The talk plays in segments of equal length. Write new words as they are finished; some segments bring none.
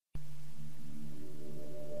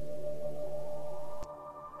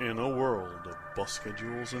In a world of bus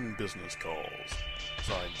schedules and business calls,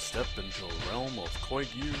 sidestep into a realm of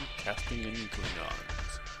Koigyu casting and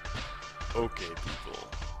Klingons. Okay, people,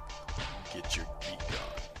 get your geek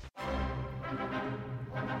on.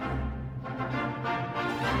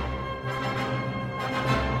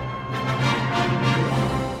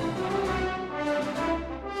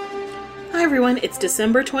 Hi everyone, it's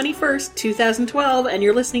December 21st, 2012, and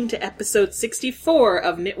you're listening to episode 64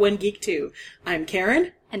 of Knit One Geek 2. I'm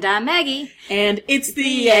Karen. And I'm Maggie. And it's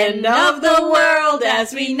the end of the world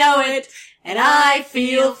as we know it, and I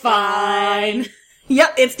feel fine.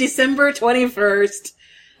 Yep, it's December 21st.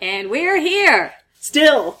 And we're here.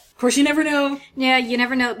 Still. Of course, you never know. Yeah, you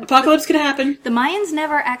never know. Apocalypse could happen. The Mayans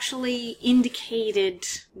never actually indicated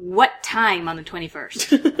what time on the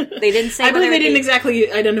 21st. They didn't say I believe they didn't exactly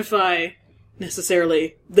identify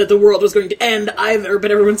necessarily that the world was going to end either, but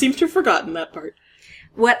everyone seems to have forgotten that part.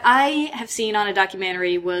 What I have seen on a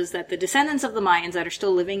documentary was that the descendants of the Mayans that are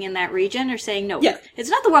still living in that region are saying, no, it's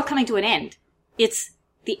not the world coming to an end. It's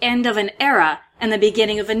the end of an era and the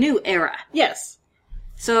beginning of a new era. Yes.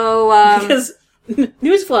 So, because,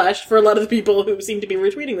 newsflash for a lot of the people who seem to be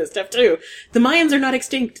retweeting this stuff too, the Mayans are not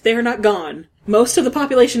extinct. They are not gone. Most of the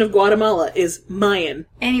population of Guatemala is Mayan.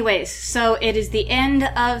 Anyways, so it is the end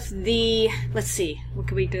of the, let's see, what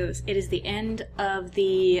can we do? It is the end of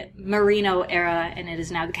the Merino era, and it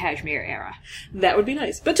is now the Kashmir era. That would be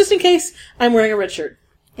nice. But just in case, I'm wearing a red shirt.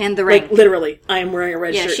 And the ring. Like, literally, I am wearing a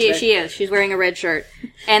red shirt Yeah, she is. She's wearing a red shirt.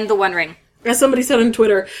 And the One Ring. As somebody said on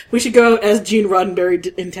Twitter, we should go out as Gene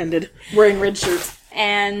Roddenberry intended, wearing red shirts.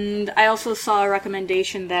 And I also saw a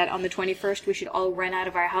recommendation that on the 21st we should all run out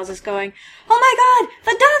of our houses going, oh my god,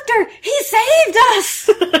 the doctor! He saved us!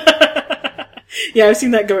 Yeah, I've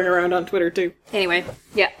seen that going around on Twitter too. Anyway,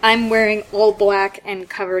 yeah, I'm wearing all black and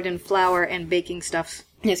covered in flour and baking stuff.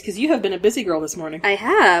 Yes, because you have been a busy girl this morning. I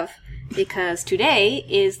have, because today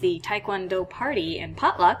is the Taekwondo party and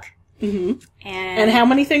potluck. Mm-hmm. And how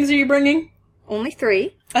many things are you bringing? Only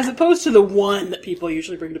 3. As opposed to the one that people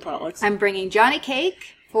usually bring to potlucks. I'm bringing Johnny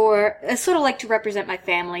Cake for, sort of like to represent my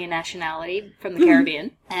family and nationality from the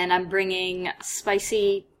Caribbean. And I'm bringing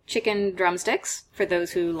spicy chicken drumsticks for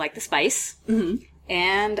those who like the spice. Mm-hmm.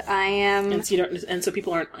 And I am... And so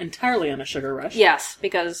people aren't entirely on a sugar rush. Yes,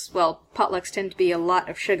 because, well, potlucks tend to be a lot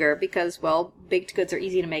of sugar because, well, baked goods are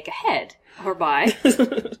easy to make ahead or buy.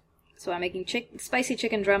 So I'm making spicy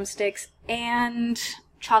chicken drumsticks and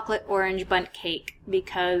chocolate orange bundt cake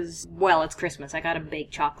because, well, it's Christmas. I gotta bake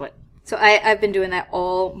chocolate. So I've been doing that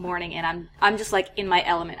all morning, and I'm just like in my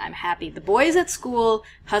element. I'm happy. The boys at school,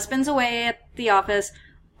 husband's away at the office.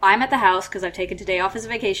 I'm at the house because I've taken today off as a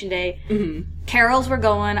vacation day. Mm-hmm. Carols were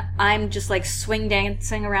going. I'm just like swing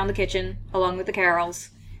dancing around the kitchen along with the carols.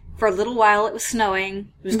 For a little while, it was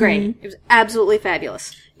snowing. It was great. It was absolutely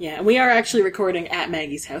fabulous. Yeah, and we are actually recording at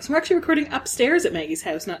Maggie's house. We're actually recording upstairs at Maggie's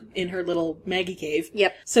house, not in her little Maggie cave.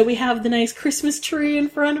 Yep. So we have the nice Christmas tree in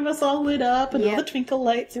front of us all lit up, and all the twinkle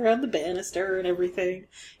lights around the banister and everything.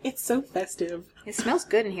 It's so festive. It smells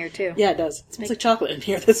good in here, too. Yeah, it does. It smells like chocolate in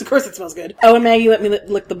here. Of course it smells good. Oh, and Maggie let me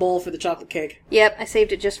lick the bowl for the chocolate cake. Yep, I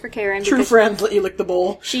saved it just for Karen. True friends let you lick the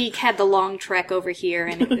bowl. She had the long trek over here,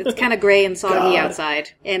 and it's kind of gray and soggy outside.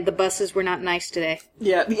 And the buses were not nice today.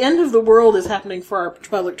 Yeah, the end of the world is happening for our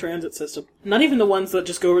public transit system. Not even the ones that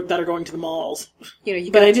that are going to the malls.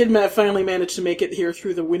 But I did finally manage to make it here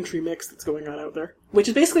through the wintry mix that's going on out there. Which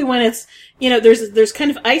is basically when it's, there's kind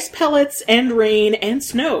of ice pellets and rain and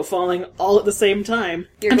snow falling all at the same time.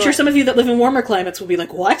 I'm sure some of you that live in warmer climates will be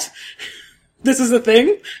like, what? This is a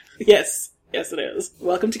thing? Yes. Yes, it is.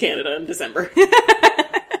 Welcome to Canada in December.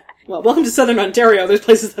 Well, welcome to Southern Ontario. There's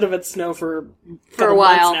places that have had snow for a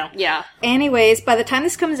while now. Yeah. Anyways, by the time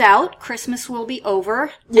this comes out, Christmas will be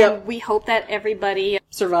over. Yep. And we hope that everybody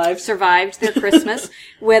survived their Christmas.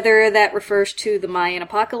 Whether that refers to the Mayan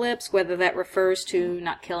apocalypse, whether that refers to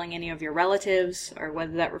not killing any of your relatives, or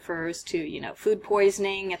whether that refers to, food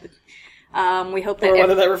poisoning at the... we hope that... Or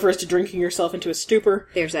whether that refers to drinking yourself into a stupor.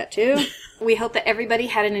 There's that, too. We hope that everybody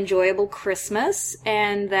had an enjoyable Christmas,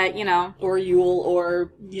 and that, Or Yule,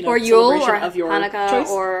 or, or Yule, or of your Hanukkah, choice.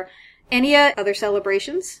 or any other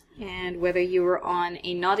celebrations. And whether you were on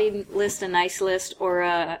a naughty list, a nice list, or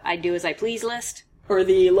a I do as I please list. Or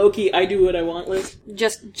the low-key I do what I want list.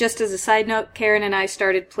 Just as a side note, Karen and I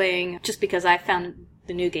started playing just because I found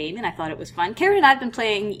the new game and I thought it was fun. Karen and I have been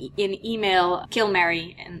playing in email Kill,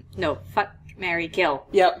 Marry, and... No, Fuck, Marry, Kill.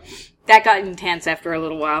 Yep. That got intense after a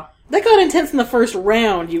little while. That got intense in the first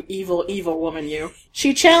round, you evil, evil woman, you.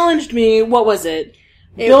 She challenged me, what was it?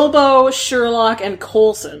 Bilbo, Sherlock, and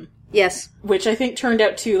Coulson. Yes. Which I think turned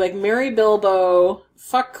out to, marry Bilbo,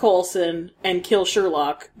 fuck Coulson and kill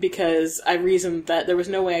Sherlock, because I reasoned that there was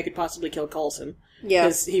no way I could possibly kill Coulson. Yeah.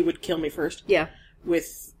 Because he would kill me first. Yeah.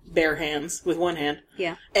 With bare hands, with one hand.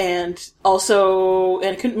 Yeah. And also,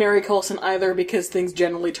 and I couldn't marry Coulson either because things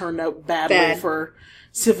generally turned out badly for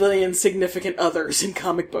civilian significant others in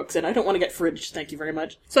comic books, and I don't want to get fridged, thank you very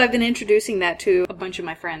much. So I've been introducing that to a bunch of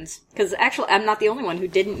my friends. Because actually, I'm not the only one who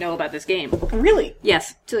didn't know about this game. Really?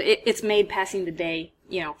 Yes. So it's made passing the day,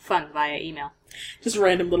 fun via email. Just a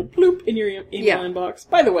random little bloop in your email inbox.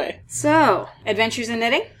 By the way. So, Adventures in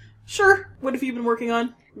Knitting? Sure. What have you been working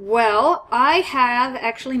on? Well, I have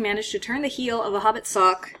actually managed to turn the heel of a Hobbit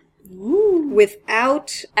sock Ooh.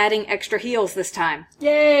 without adding extra heels this time.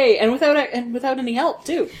 Yay! And without any help,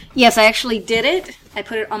 too. Yes, I actually did it. I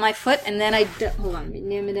put it on my foot, and then hold on.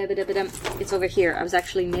 It's over here. I was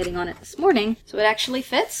actually knitting on it this morning, so it actually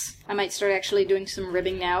fits. I might start actually doing some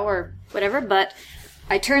ribbing now or whatever, but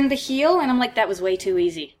I turned the heel, and I'm like, that was way too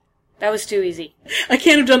easy. That was too easy. I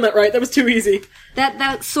can't have done that right. That was too easy.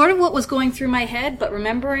 That's sort of what was going through my head, but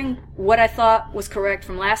remembering what I thought was correct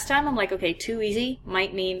from last time, I'm like, okay, too easy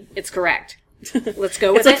might mean it's correct. Let's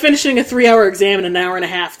go with it. It's like finishing a 3-hour exam in an hour and a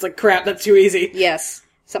half. It's like, crap, that's too easy. Yes,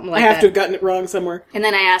 something like that. I that. have to have gotten it wrong somewhere. And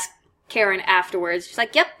then I asked Karen afterwards. She's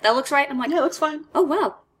like, yep, that looks right. I'm like, yeah, it looks fine. Oh,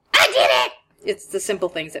 wow. I did it! It's the simple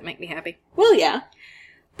things that make me happy. Well, yeah.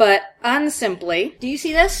 But unsimply, do you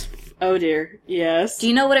see this? Oh dear, yes. Do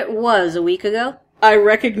you know what it was a week ago? I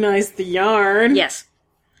recognize the yarn. Yes.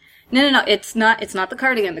 No, it's not the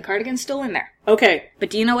cardigan. The cardigan's still in there. Okay. But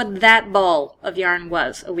do you know what that ball of yarn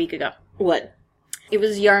was a week ago? What? It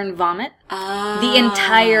was yarn vomit. The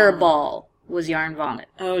entire ball was yarn vomit.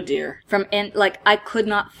 Oh dear. I could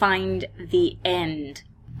not find the end.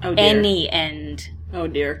 Oh dear. Any end. Oh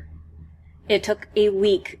dear. It took a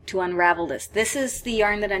week to unravel this. This is the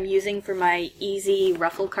yarn that I'm using for my easy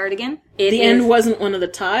ruffle cardigan. The end wasn't one of the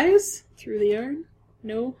ties through the yarn?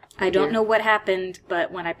 No? I don't know what happened,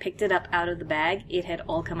 but when I picked it up out of the bag, it had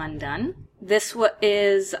all come undone. This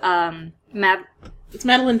is, it's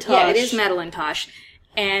Madeline Tosh. Yeah, it is Madeline Tosh.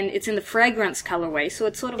 And it's in the fragrance colorway, so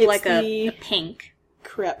it's sort of like a pink.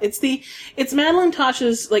 Crap. It's Madeline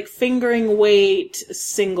Tosh's, fingering weight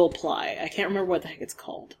single ply. I can't remember what the heck it's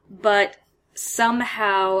called. But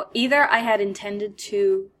somehow, either I had intended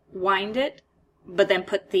to wind it, but then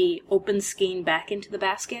put the open skein back into the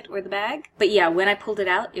basket or the bag. But yeah, when I pulled it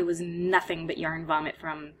out, it was nothing but yarn vomit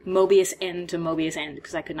from Mobius end to Mobius end,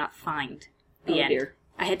 because I could not find the end. Dear.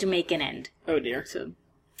 I had to make an end. Oh dear.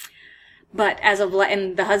 But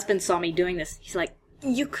and the husband saw me doing this. He's like,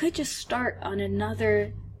 you could just start on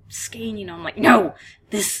another skein, I'm like, no,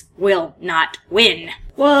 this will not win.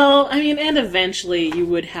 Well, and eventually you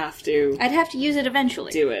would have to... I'd have to use it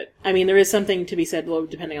eventually. Do it. There is something to be said,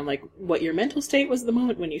 depending on, what your mental state was at the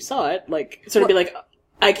moment when you saw it.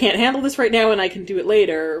 I can't handle this right now and I can do it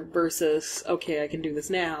later, versus, okay, I can do this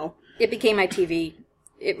now. It became my TV.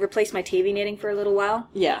 It replaced my TV knitting for a little while.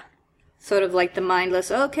 Yeah. Sort of like the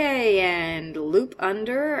mindless, okay, and loop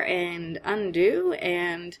under and undo,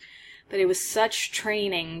 but it was such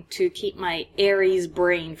training to keep my Aries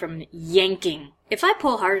brain from yanking. If I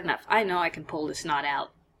pull hard enough, I know I can pull this knot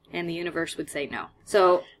out. And the universe would say no.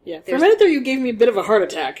 So, yeah. For a minute there, you gave me a bit of a heart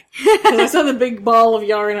attack. Because I saw the big ball of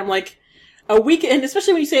yarn, I'm like, and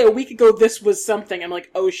especially when you say a week ago this was something, I'm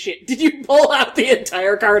like, oh shit, did you pull out the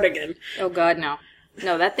entire cardigan? Oh god, no.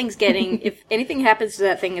 No, that thing's getting, if anything happens to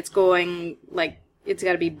that thing, it's going, it's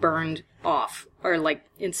gotta be burned off. Or,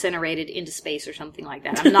 incinerated into space or something like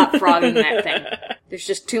that. I'm not frogging that thing. There's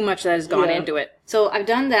just too much that has gone into it. So I've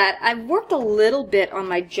done that. I've worked a little bit on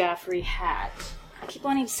my Joffrey hat. I keep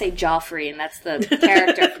wanting to say Joffrey, and that's the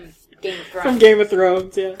character from Game of Thrones. From Game of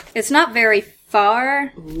Thrones, yeah. It's not very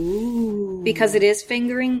far. Ooh. Because it is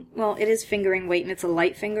fingering weight, and it's a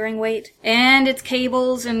light fingering weight. And it's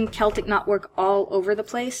cables and Celtic knotwork all over the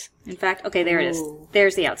place. In fact, okay, there it is.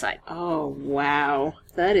 There's the outside. Oh, wow.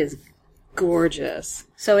 That is gorgeous.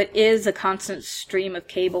 So it is a constant stream of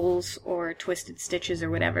cables or twisted stitches or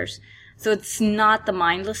whatever. So it's not the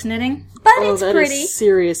mindless knitting, but it's pretty. That is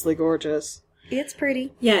seriously gorgeous. It's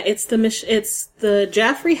pretty. Yeah, it's the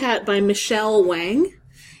Joffrey hat by Michelle Wang,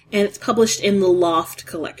 and it's published in the Loft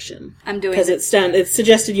collection. I'm doing because its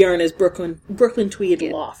suggested yarn is Brooklyn Tweed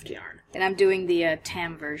Loft yarn, and I'm doing the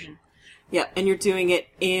Tam version. Yeah, and you're doing it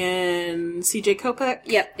in CJ Kopek.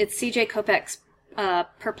 Yep, it's CJ Kopek's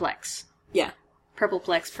Perplex. Yeah.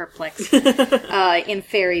 Perplex, in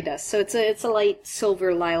fairy dust. So it's a light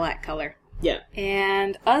silver lilac color. Yeah.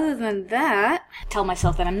 And other than that, I tell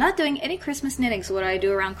myself that I'm not doing any Christmas knitting. So what do I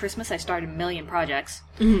do around Christmas? I start a million projects.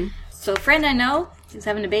 Mm-hmm. So a friend I know is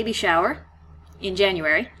having a baby shower. in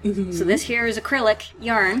January. Mm-hmm. So this here is acrylic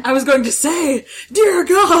yarn. I was going to say, dear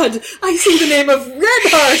God, I see the name of Red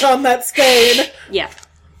Heart on that skein. Yeah.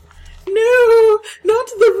 No, not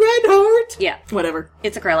the Red Heart. Yeah. Whatever.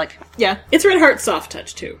 It's acrylic. Yeah. It's Red Heart Soft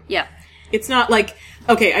Touch, too. Yeah. It's not like,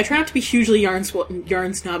 okay, I try not to be hugely yarn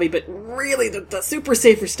snobby, but really the super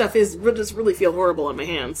safer stuff just really feel horrible on my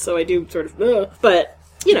hands, so I do sort of, but,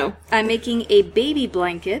 you know. I'm making a baby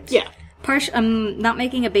blanket. Yeah. I'm not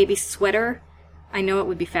making a baby sweater. I know it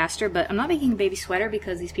would be faster, but I'm not making a baby sweater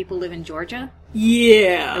because these people live in Georgia.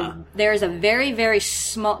 Yeah. There's a very, very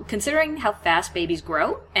small, considering how fast babies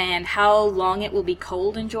grow and how long it will be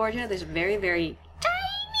cold in Georgia, there's a very, very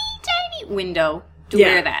tiny window to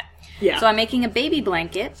wear that. Yeah. So I'm making a baby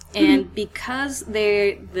blanket, and because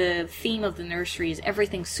the theme of the nursery is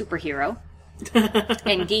everything superhero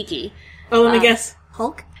and geeky. Oh, let me guess.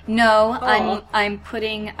 Hulk? No, Aww. I'm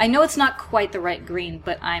putting, I know it's not quite the right green,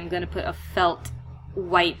 but I'm going to put a felt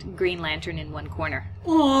white Green Lantern in one corner.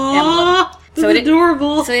 Aww, that's so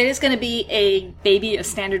adorable. So it is going to be a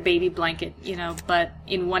standard baby blanket, but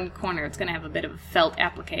in one corner it's going to have a bit of felt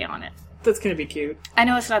applique on it. That's going to be cute. I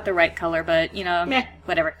know it's not the right color, but, Meh.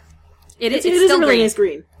 whatever. It's still a really green. nice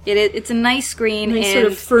green. It's a nice green. Nice and sort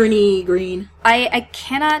of ferny green. I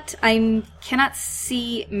cannot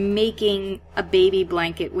see making a baby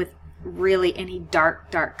blanket with really any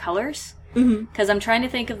dark colors. Because I'm trying to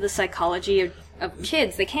think of the psychology of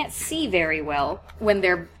kids. They can't see very well when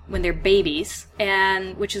they're babies,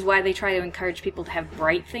 and which is why they try to encourage people to have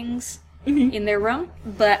bright things in their room.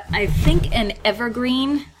 But I think an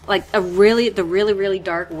evergreen, like the really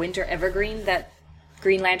dark winter evergreen that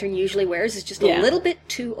Green Lantern usually wears, is just a little bit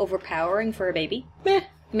too overpowering for a baby.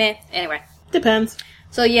 Meh. Anyway. Depends.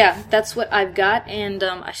 So yeah, that's what I've got, and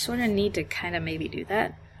I sort of need to kind of maybe do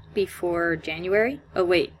that before January. Oh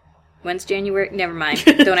wait, when's January? Never mind.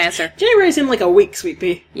 Don't answer. January's in like a week, sweet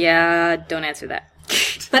pea. Yeah, don't answer that.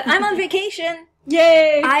 But I'm on vacation.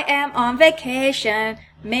 Yay! I am on vacation.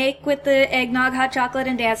 Make with the eggnog, hot chocolate,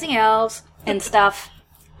 and dancing elves and stuff.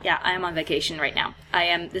 Yeah, I am on vacation right now.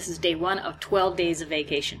 This is day 1 of 12 days of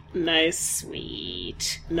vacation. Nice.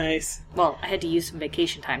 Sweet. Nice. Well, I had to use some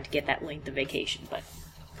vacation time to get that length of vacation, but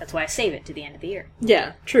that's why I save it to the end of the year.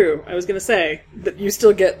 Yeah, true. I was going to say that you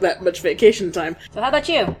still get that much vacation time. So how about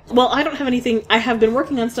you? Well, I don't have anything. I have been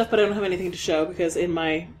working on stuff, but I don't have anything to show because in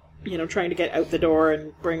my, trying to get out the door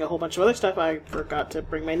and bring a whole bunch of other stuff, I forgot to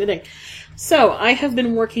bring my knitting. So, I have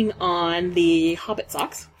been working on the Hobbit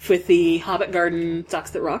socks with the Hobbit Garden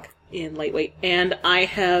Socks That Rock in lightweight. And I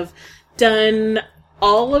have done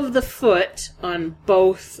all of the foot on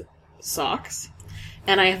both socks,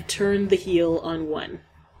 and I have turned the heel on one.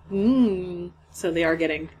 So they are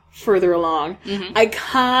getting further along.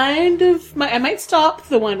 I might stop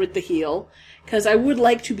the one with the heel, because I would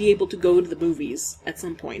like to be able to go to the movies at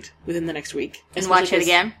some point within the next week. And watch it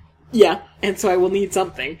again? Yeah, and so I will need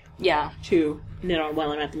something Yeah. to knit on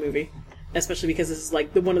while I'm at the movie. Especially because this is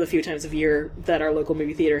like one of the few times of year that our local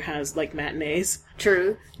movie theater has like matinees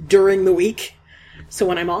True. during the week. So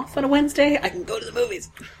when I'm off on a Wednesday, I can go to the movies.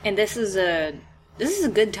 And this is a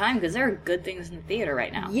good time because there are good things in the theater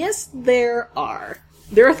right now. Yes, there are.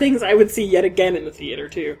 There are things I would see yet again in the theater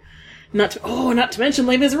too. Not to mention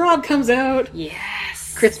Les Miserables comes out.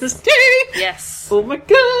 Yes. Christmas Day. Yes. Oh my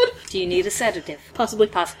god. Do you need a sedative? Possibly.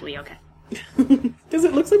 Possibly, okay. Because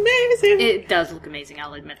it looks amazing. It does look amazing,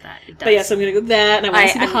 I'll admit that. It does. But yes, I'm going to go that, and I want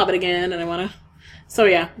to see The Hobbit again, and I want to... So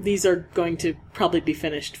yeah, these are going to probably be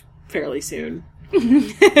finished fairly soon.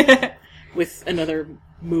 With another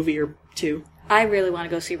movie or two. I really want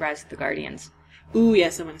to go see Rise of the Guardians. Ooh,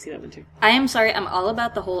 yes, I want to see that one too. I am sorry, I'm all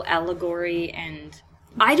about the whole allegory, and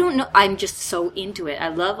I don't know, I'm just so into it. I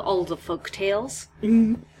love all the folk tales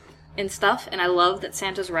and stuff, and I love that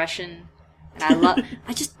Santa's Russian, and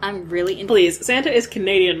I'm really into Please, Santa is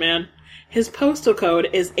Canadian, man. His postal code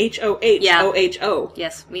is HOHOHO.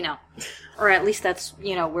 Yes, we know. Or at least that's,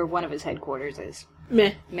 where one of his headquarters is.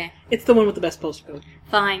 Meh. Meh. It's the one with the best postal code.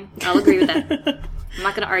 Fine, I'll agree with that. I'm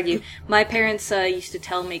not going to argue. My parents used to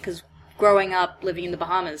tell me, because growing up, living in the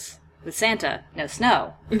Bahamas with Santa, no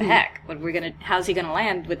snow, what the heck? How's he going to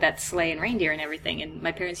land with that sleigh and reindeer and everything? And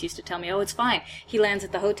my parents used to tell me, oh, it's fine. He lands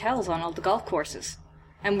at the hotels on all the golf courses.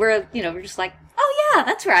 And we're just like, oh yeah,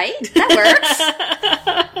 that's right. That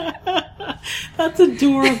works. That's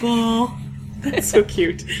adorable. That's so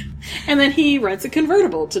cute. And then he rents a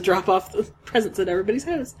convertible to drop off the presents at everybody's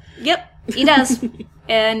house. Yep, he does.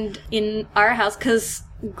 And in our house, because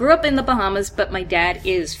grew up in the Bahamas, but my dad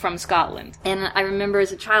is from Scotland. And I remember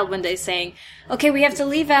as a child one day saying, okay, we have to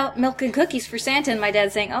leave out milk and cookies for Santa. And my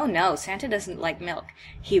dad saying, oh no, Santa doesn't like milk.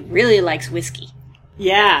 He really likes whiskey.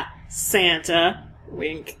 Yeah. Santa.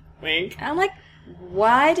 Wink, wink. I'm like,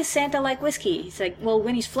 why does Santa like whiskey? He's like, well,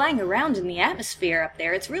 when he's flying around in the atmosphere up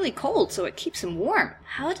there, it's really cold, so it keeps him warm.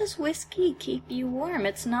 How does whiskey keep you warm?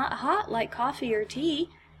 It's not hot like coffee or tea.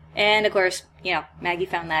 And, of course, Maggie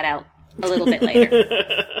found that out a little bit later.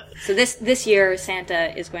 So this year,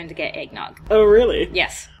 Santa is going to get eggnog. Oh, really?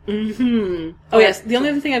 Yes. Mm-hmm. Oh, yes. The only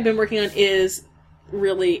other thing I've been working on is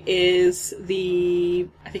the,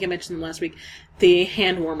 I think I mentioned them last week, the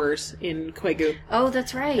hand warmers in Koigu. Oh,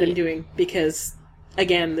 that's right. That I'm doing, because,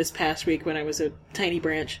 again, this past week when I was at Tiny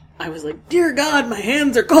Branch, I was like, dear God, my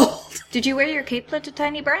hands are cold! Did you wear your capelet to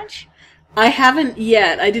Tiny Branch? I haven't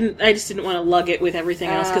yet. I just didn't want to lug it with everything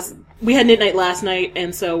else, because we had knit night last night,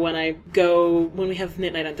 and so when we have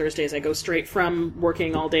knit night on Thursdays, I go straight from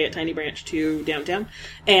working all day at Tiny Branch to downtown,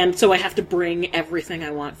 and so I have to bring everything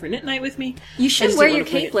I want for knit night with me. You should wear your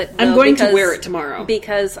capelet, I'm going to wear it tomorrow.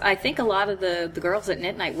 Because I think a lot of the girls at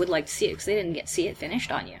knit night would like to see it, because they didn't get to see it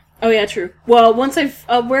finished on you. Oh, yeah, true. Well,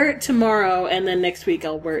 I'll wear it tomorrow, and then next week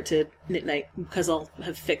I'll wear it to knit night, because I'll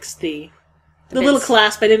have fixed the little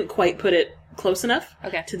clasp. I didn't quite put it close enough.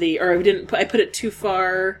 Okay. I put it too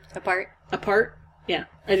far apart. Yeah.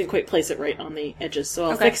 I didn't quite place it right on the edges. So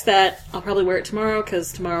I'll fix that. I'll probably wear it tomorrow,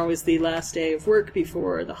 because tomorrow is the last day of work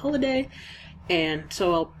before the holiday. And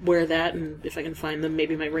so I'll wear that, and if I can find them,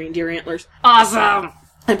 maybe my reindeer antlers. Awesome!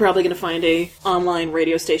 I'm probably going to find a online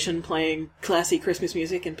radio station playing classy Christmas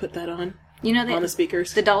music and put that on. On the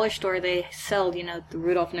speakers. The dollar store, they sell, the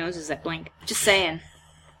Rudolph noses that blink. Just saying.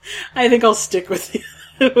 I think I'll stick with the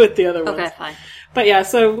other ones. Okay, fine. But yeah,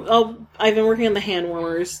 so I've been working on the hand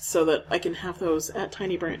warmers so that I can have those at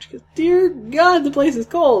Tiny Branch, because dear God, the place is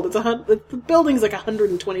cold. The building's like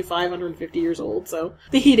 125, 150 years old, so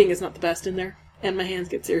the heating is not the best in there, and my hands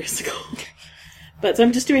get seriously cold. But so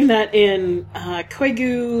I'm just doing that in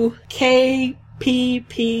Koigu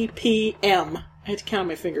KPPPM. I had to count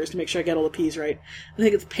my fingers to make sure I get all the P's right. I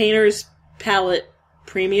think it's Painter's Palette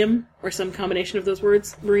Premium, or some combination of those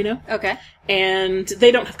words, Merino. Okay. And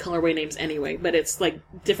they don't have colorway names anyway, but it's like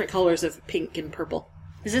different colors of pink and purple.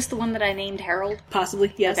 Is this the one that I named Harold?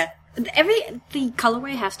 Possibly, yes. Okay. The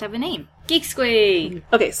colorway has to have a name. Geek Squee!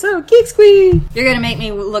 Okay, so Geek Squee! You're gonna make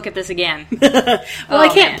me look at this again. I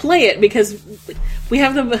can't play it because we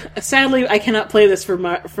have the... Sadly, I cannot play this for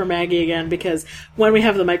Maggie again, because when we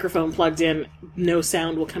have the microphone plugged in, no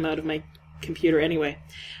sound will come out of my computer anyway.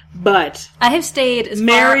 But I have stayed as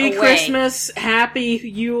Merry far away. Christmas, Happy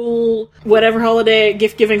Yule, whatever holiday,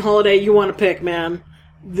 gift-giving holiday you want to pick, man.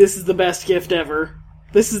 This is the best gift ever.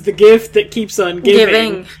 This is the gift that keeps on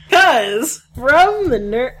giving. Because from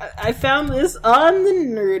the I found this on the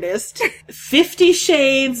Nerdist. 50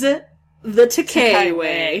 Shades the Takei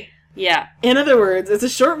Way. Yeah. In other words, it's a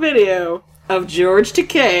short video of George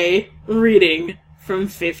Takei reading from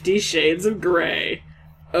 50 Shades of Grey.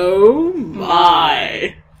 Oh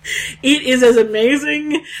my. It is as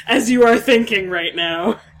amazing as you are thinking right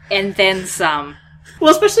now. And then some. Well,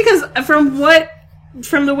 especially because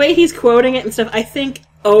from the way he's quoting it and stuff, I think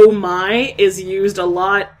 "oh my" is used a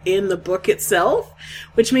lot in the book itself,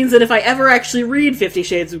 which means that if I ever actually read 50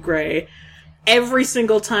 Shades of Grey, every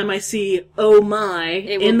single time I see "oh my"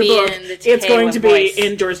 in the book, it's going to be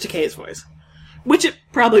in George Takei's voice. Which it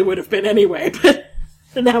probably would have been anyway, but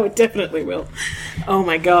now it definitely will. Oh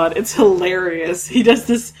my god, it's hilarious. He does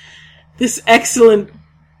this excellent,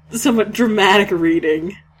 somewhat dramatic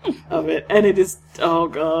reading of it, and it is, oh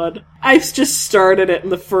god. I've just started it,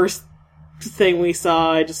 and the first thing we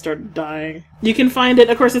saw, I just started dying. You can find it,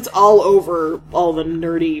 of course, it's all over all the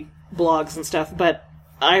nerdy blogs and stuff, but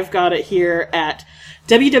I've got it here at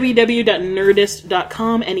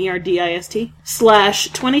www.nerdist.com, Nerdist,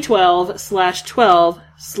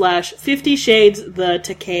 /2012/12/50 Shades the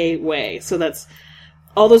Takei Way. So that's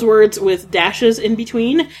all those words with dashes in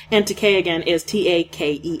between, and Takei again is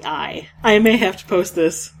Takei. I may have to post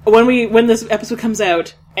this. When this episode comes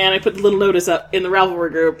out, and I put the little notice up in the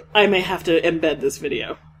Ravelry group, I may have to embed this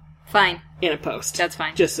video. Fine. In a post. That's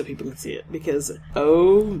fine. Just so people can see it, because,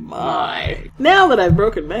 oh my. Now that I've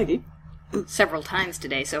broken Maggie. Several times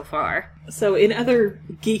today so far. So in other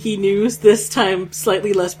geeky news, this time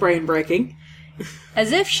slightly less brain-breaking.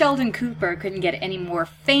 As if Sheldon Cooper couldn't get any more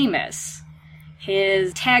famous,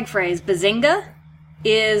 his tag phrase, bazinga,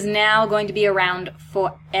 is now going to be around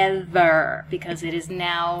forever, because it is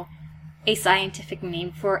now a scientific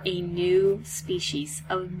name for a new species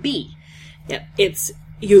of bee. Yeah, it's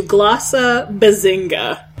Euglossa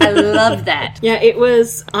bazinga. I love that. Yeah, it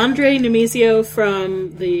was Andre Nemesio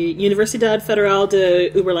from the Universidade Federal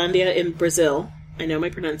de Uberlândia in Brazil. I know my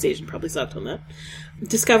pronunciation probably sucked on that.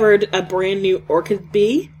 Discovered a brand new orchid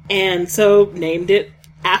bee, and so named it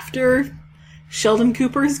after Sheldon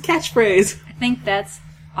Cooper's catchphrase. I think that's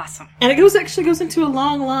awesome. And it actually goes into a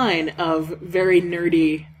long line of very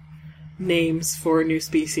nerdy names for new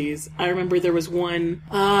species. I remember there was one,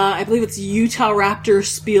 I believe it's Utah Raptor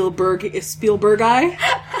Spielbergi,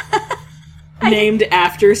 named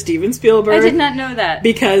after Steven Spielberg. I did not know that.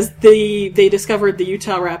 Because they discovered the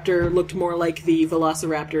Utah Raptor looked more like the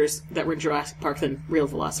velociraptors that were in Jurassic Park than real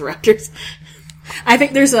velociraptors. I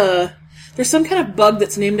think there's some kind of bug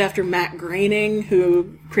that's named after Matt Groening,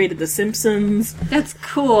 who created The Simpsons. That's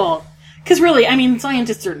cool. Because really, I mean,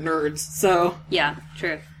 scientists are nerds, so... Yeah,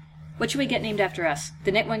 true. What should we get named after us?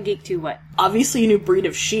 The Knit One Geek 2 what? Obviously a new breed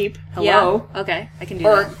of sheep. Hello. Yeah, okay, I can do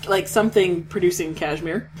or, that. Or, like, something producing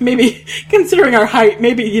cashmere. Maybe, considering our height,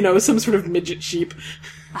 maybe, some sort of midget sheep.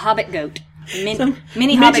 A hobbit goat.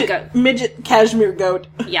 Mini hobbit goat. Midget cashmere goat.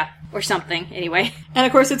 Yeah, or something, anyway. And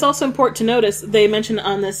of course, it's also important to notice, they mentioned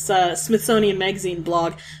on this Smithsonian Magazine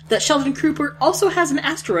blog, that Sheldon Cooper also has an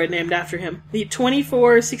asteroid named after him. The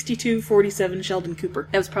 246247 Sheldon Cooper.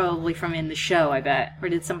 That was probably from in the show, I bet. Or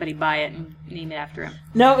did somebody buy it and name it after him?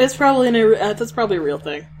 No, it's probably that's probably a real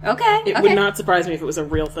thing. Okay. It would not surprise me if it was a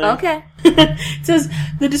real thing. Okay. It says,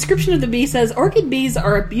 the description of the bee says, orchid bees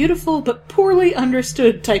are a beautiful but poorly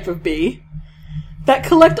understood type of bee that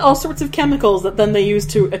collect all sorts of chemicals that then they use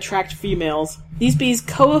to attract females. These bees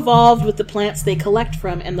co-evolved with the plants they collect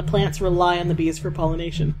from, and the plants rely on the bees for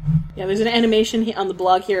pollination. Yeah, there's an animation on the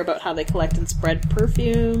blog here about how they collect and spread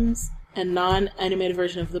perfumes, and non-animated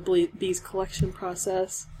version of the bees' collection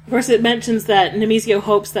process. Of course, it mentions that Nemesio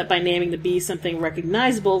hopes that by naming the bees something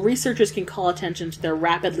recognizable, researchers can call attention to their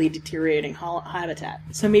rapidly deteriorating habitat.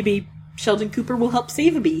 So maybe Sheldon Cooper will help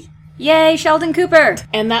save a bee. Yay, Sheldon Cooper!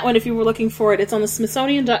 And that one, if you were looking for it, it's on the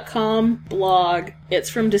Smithsonian.com blog. It's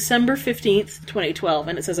from December 15th, 2012,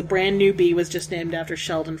 and it says a brand new bee was just named after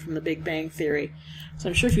Sheldon from The Big Bang Theory. So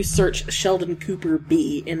I'm sure if you search Sheldon Cooper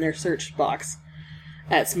bee in their search box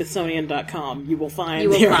at Smithsonian.com, you will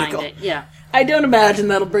find the article. Find it, yeah. I don't imagine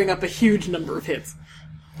that'll bring up a huge number of hits.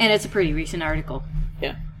 And it's a pretty recent article.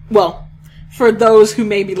 Yeah. Well, for those who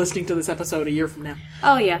may be listening to this episode a year from now.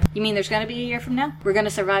 Oh, yeah. You mean there's going to be a year from now? We're going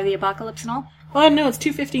to survive the apocalypse and all? Well, I know it's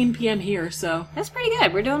 2:15 p.m. here, so... That's pretty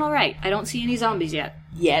good. We're doing all right. I don't see any zombies yet.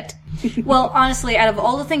 Yet. Well, honestly, out of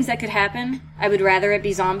all the things that could happen, I would rather it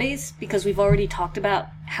be zombies, because we've already talked about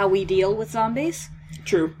how we deal with zombies.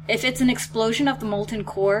 True. If it's an explosion of the molten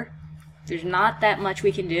core, there's not that much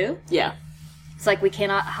we can do. Yeah. It's like we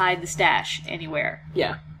cannot hide the stash anywhere.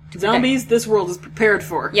 Yeah. Zombies, this world is prepared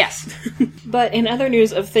for. Yes. But in other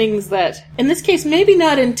news of things that, in this case, maybe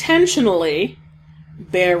not intentionally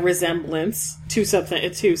bear resemblance to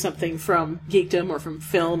something from geekdom or from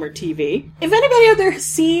film or TV. If anybody out there has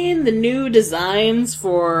seen the new designs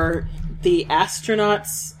for the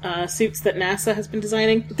astronauts' suits that NASA has been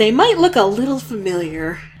designing, they might look a little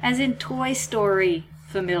familiar. As in Toy Story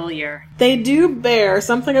familiar. They do bear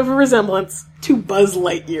something of a resemblance to Buzz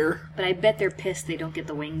Lightyear. But I bet they're pissed they don't get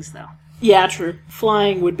the wings, though. Yeah, true.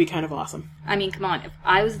 Flying would be kind of awesome. I mean, come on. If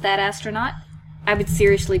I was that astronaut, I would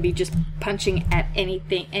seriously be just punching at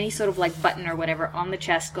anything, any sort of like button or whatever on the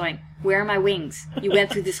chest going, where are my wings? You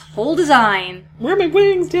went through this whole design. Where are my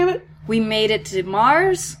wings, damn it? We made it to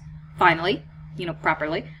Mars, finally,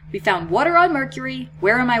 properly. We found water on Mercury.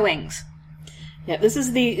 Where are my wings? Yeah, this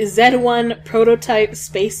is the Z1 Prototype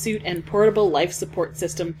Spacesuit and Portable Life Support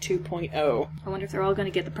System 2.0. I wonder if they're all going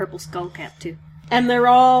to get the purple skull cap, too. And they're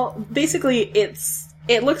all... Basically,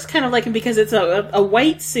 it looks kind of like him because it's a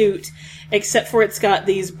white suit, except for it's got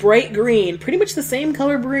these bright green, pretty much the same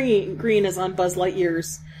color green as on Buzz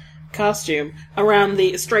Lightyear's costume, around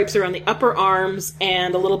the stripes around the upper arms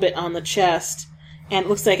and a little bit on the chest. And it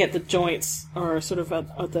looks like at the joints, or sort of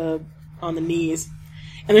on the knees.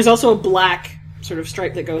 And there's also a black sort of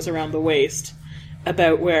stripe that goes around the waist,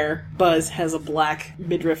 about where Buzz has a black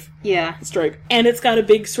midriff stripe. And it's got a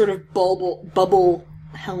big sort of bubble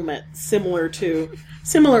helmet, similar-ish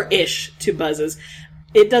to Buzz's.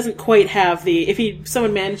 It doesn't quite have the... If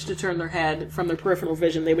someone managed to turn their head from their peripheral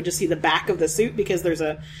vision, they would just see the back of the suit, because there's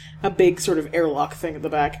a big sort of airlock thing at the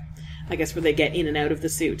back, I guess, where they get in and out of the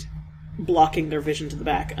suit, blocking their vision to the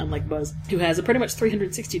back, unlike Buzz, who has a pretty much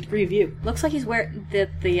 360-degree view. Looks like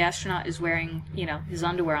the astronaut is wearing, his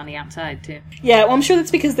underwear on the outside, too. Yeah, well, I'm sure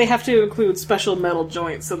that's because they have to include special metal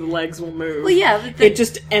joints so the legs will move. Well, yeah. It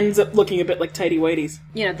just ends up looking a bit like tighty-whities.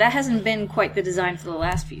 That hasn't been quite the design for the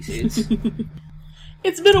last few suits.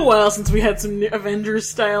 It's been a while since we had some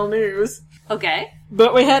Avengers-style news. Okay.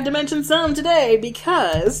 But we had to mention some today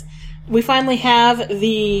because we finally have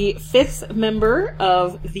the 5th member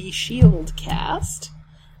of the S.H.I.E.L.D. cast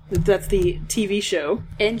That's the TV show.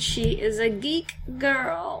 And she is a geek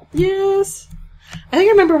girl. Yes. I think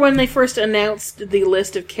I remember when they first announced the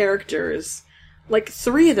list of characters, like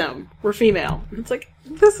 3 of them were female. And it's like,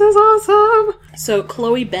 this is awesome! So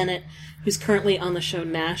Chloe Bennett, who's currently on the show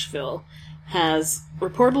Nashville, has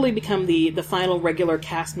reportedly become the final regular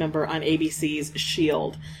cast member on ABC's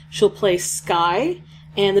S.H.I.E.L.D. She'll play Skye,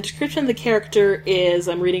 and the description of the character is,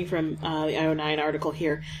 I'm reading from the IO9 article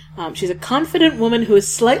here, she's a confident woman who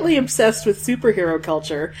is slightly obsessed with superhero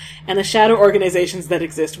culture and the shadow organizations that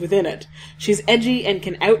exist within it. She's edgy and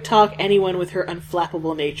can out-talk anyone with her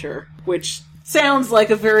unflappable nature, which sounds like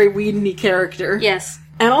a very Whedon-y character. Yes.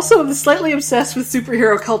 And also, slightly obsessed with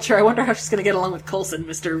superhero culture. I wonder how she's going to get along with Coulson,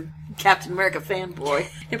 Mr. Captain America fanboy.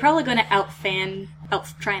 They're probably going to try and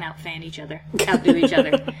outfan each other. Outdo each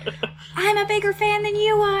other. I'm a bigger fan than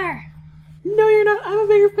you are! No, you're not. I'm a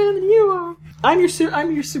bigger fan than you are. I'm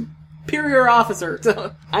your superior officer.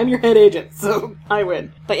 So I'm your head agent, so I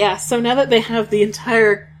win. But yeah, so now that they have the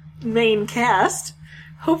entire main cast,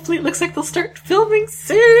 hopefully it looks like they'll start filming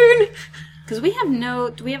soon! Because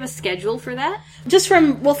do we have a schedule for that? Just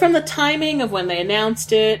from the timing of when they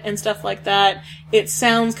announced it and stuff like that, it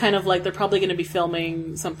sounds kind of like they're probably going to be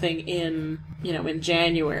filming something in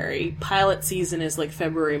January. Pilot season is like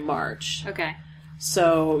February, March. Okay.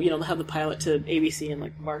 So, they'll have the pilot to ABC in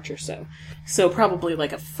like March or so. So probably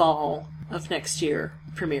like a fall of next year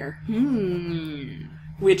premiere.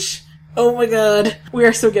 Which, oh my god, we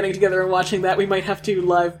are so getting together and watching that. We might have to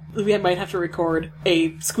record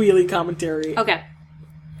a squealy commentary. Okay.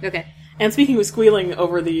 And speaking of squealing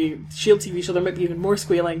over the S.H.I.E.L.D. TV show, there might be even more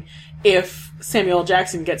squealing if Samuel L.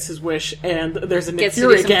 Jackson gets his wish and there's a Nick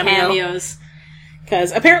Fury cameo. Cameos.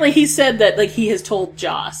 Because apparently he said that he has told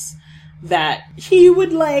Joss that he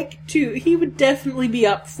would definitely be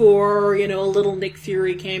up for, a little Nick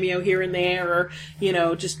Fury cameo here and there,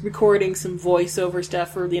 or, just recording some voiceover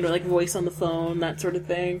stuff, or, like voice on the phone, that sort of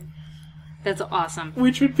thing. That's awesome.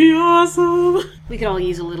 Which would be awesome! We could all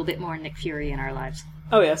use a little bit more Nick Fury in our lives.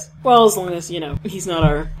 Oh, yes. Well, as long as, he's not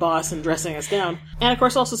our boss and dressing us down. And, of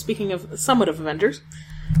course, also speaking of somewhat of Avengers,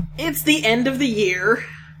 it's the end of the year,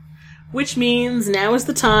 which means now is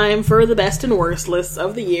the time for the best and worst lists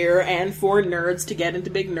of the year and for nerds to get into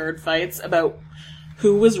big nerd fights about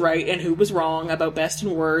who was right and who was wrong about best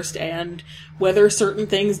and worst and whether certain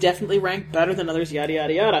things definitely rank better than others, yada,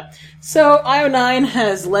 yada, yada. So, IO9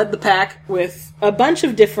 has led the pack with a bunch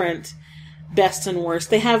of different best and worst.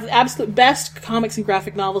 They have absolute best comics and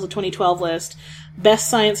graphic novels of 2012 list, best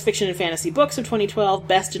science fiction and fantasy books of 2012,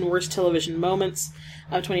 best and worst television moments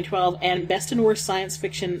of 2012, and best and worst science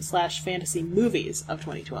fiction / fantasy movies of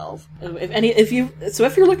 2012.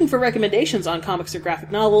 If you're looking for recommendations on comics or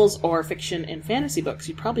graphic novels or fiction and fantasy books,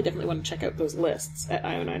 you probably definitely want to check out those lists at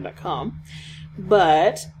io9.com.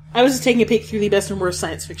 But I was just taking a peek through the best and worst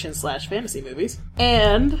science fiction / fantasy movies.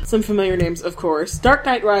 And some familiar names, of course. Dark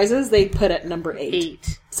Knight Rises, they put at number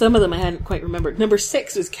 8. Some of them I hadn't quite remembered. Number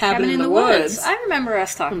 6 is Cabin in the Woods. I remember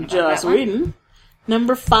us talking about Joss that one. Whedon.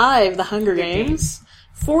 Number 5, The Hunger Games.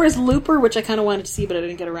 4 is Looper, which I kind of wanted to see, but I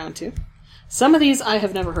didn't get around to. Some of these I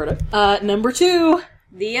have never heard of. Number 2...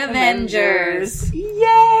 The Avengers.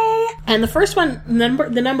 Yay! And the first one,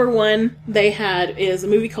 the number 1 they had is a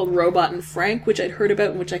movie called Robot and Frank, which I'd heard about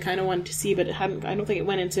and which I kind of wanted to see, but I don't think it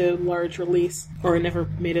went into large release, or it never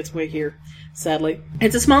made its way here, sadly.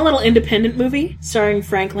 It's a small little independent movie starring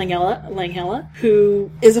Frank Langella,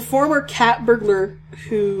 who is a former cat burglar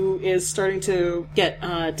who is starting to get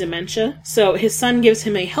dementia. So his son gives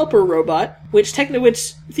him a helper robot, which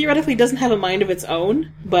theoretically doesn't have a mind of its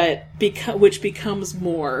own, but which becomes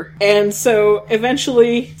more. And so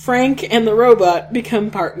eventually Frank and the robot become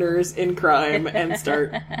partners in crime and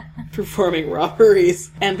start performing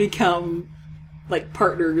robberies and become like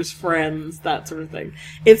partners, friends, that sort of thing.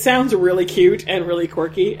 It sounds really cute and really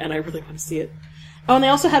quirky, and I really want to see it. Oh, and they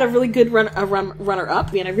also had a really good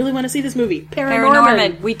runner-up, and I really want to see this movie.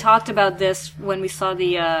 Paranorman. We talked about this when we saw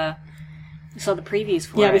the previews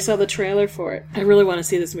for it. Yeah, we saw the trailer for it. I really want to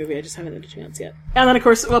see this movie. I just haven't had a chance yet. And then, of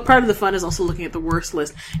course, part of the fun is also looking at the worst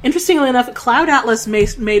list. Interestingly enough, Cloud Atlas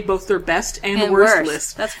made both their best and worst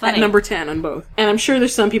list. That's funny. At number 10 on both. And I'm sure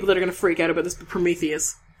there's some people that are going to freak out about this, but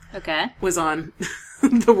Prometheus was on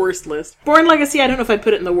the worst list. Born Legacy, I don't know if I'd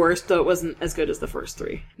put it in the worst, though it wasn't as good as the first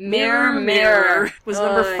 3. Mirror was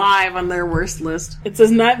number 5 on their worst list. It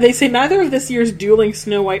says they say neither of this year's dueling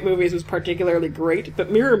Snow White movies was particularly great,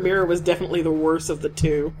 but Mirror was definitely the worst of the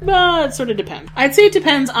 2. But it sort of depends. I'd say it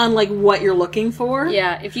depends on like what you're looking for.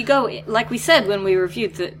 Yeah, if you go, like we said when we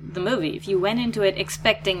reviewed the movie, if you went into it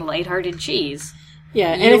expecting lighthearted cheese,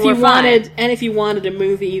 Yeah, You and if you were wanted, fine. and if you wanted a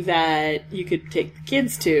movie that you could take the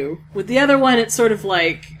kids to, with the other one, it's sort of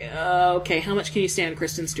like, okay, how much can you stand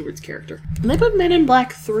Kristen Stewart's character? And they put Men in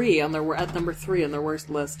Black 3 on at number 3 on their worst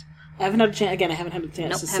list. I haven't had a chance. Again, I haven't had a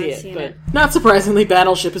chance to see it, but not surprisingly,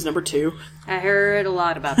 Battleship is number 2. I heard a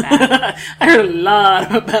lot about that. I heard a lot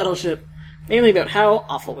about Battleship, mainly about how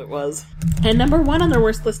awful it was. And number 1 on their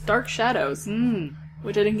worst list, Dark Shadows,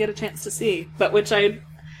 which I didn't get a chance to see, but which I'd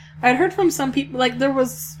heard from some people, like, there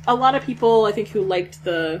was a lot of people, I think, who liked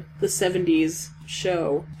the 70s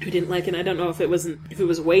show, who didn't like it. I don't know if it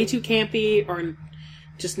was way too campy, or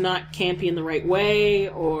just not campy in the right way,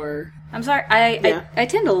 or... I'm sorry, I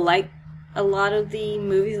tend to like a lot of the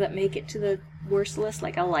movies that make it to the worst list.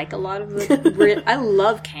 Like, I like a lot of the... I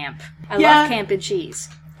love camp. I love camp and cheese.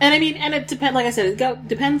 And I mean, and it depends, like I said, it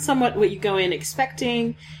depends somewhat what you go in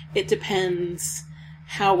expecting. It depends...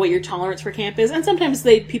 what your tolerance for camp is. And sometimes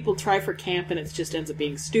people try for camp and it just ends up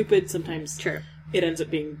being stupid. Sometimes it ends up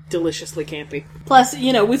being deliciously campy. Plus,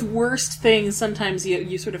 with worst things, sometimes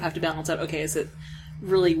you sort of have to balance out, okay, is it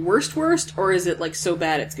really worst, or is it like so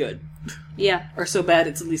bad it's good? Yeah. Or so bad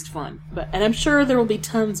it's at least fun. And I'm sure there will be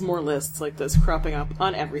tons more lists like this cropping up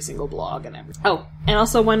on every single blog and everything. Oh, and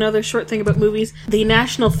also one other short thing about movies. The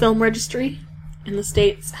National Film Registry in the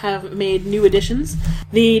States have made new additions.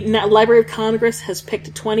 The Library of Congress has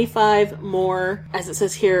picked 25 more, as it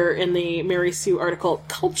says here in the Mary Sue article,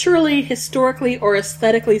 culturally, historically, or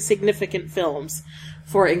aesthetically significant films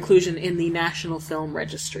for inclusion in the National Film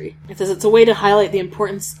Registry. It says it's a way to highlight the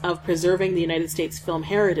importance of preserving the United States film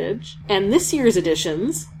heritage. And this year's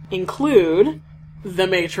editions include The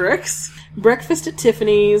Matrix, Breakfast at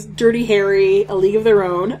Tiffany's, Dirty Harry, A League of Their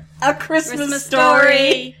Own, A Christmas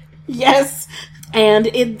Story. Yes! And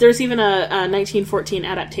there's even a 1914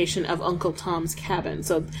 adaptation of Uncle Tom's Cabin.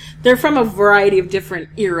 So they're from a variety of different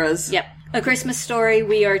eras. Yep. A Christmas Story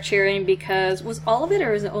we are cheering because... Was all of it,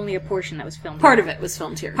 or is it only a portion that was filmed Part here? of it was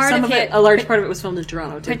filmed here. A large part of it was filmed in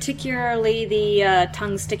Toronto, too. Particularly the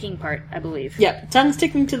tongue-sticking part, I believe. Yep. Tongue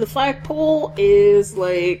sticking to the flagpole is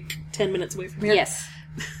like 10 minutes away from here. Yes.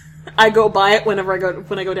 I go by it when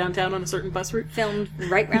I go downtown on a certain bus route. Filmed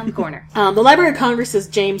right round the corner. The Library of Congress's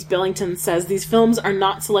James Billington says these films are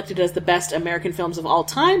not selected as the best American films of all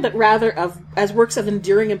time, but rather as works of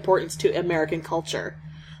enduring importance to American culture.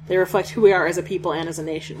 They reflect who we are as a people and as a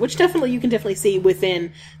nation, which you can definitely see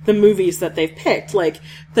within the movies that they've picked. Like,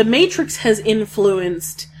 The Matrix has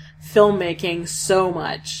influenced filmmaking so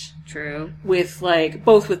much. True. With,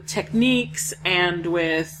 both with techniques and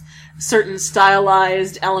with certain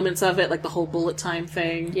stylized elements of it, like the whole bullet time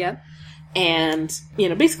thing. Yep. And,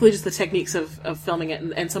 basically just the techniques of filming it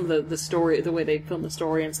and some of the story, the way they film the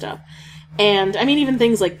story and stuff. And, I mean, even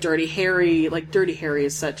things like Dirty Harry,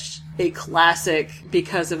 is such a classic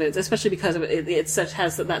because of it, especially because of it, has such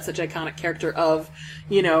iconic character of,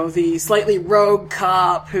 the slightly rogue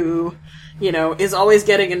cop who, is always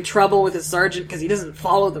getting in trouble with his sergeant because he doesn't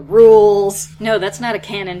follow the rules. No, that's not a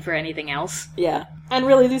canon for anything else. Yeah. And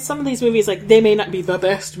really, some of these movies, they may not be the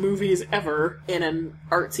best movies ever in an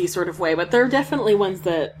artsy sort of way, but they're definitely ones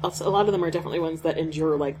that, a lot of them are definitely ones that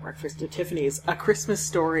endure, like Breakfast at Tiffany's, A Christmas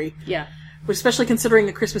Story. Yeah. Which, especially considering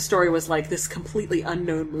A Christmas Story was, this completely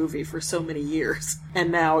unknown movie for so many years.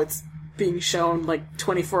 And now it's being shown,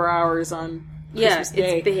 24 hours on Christmas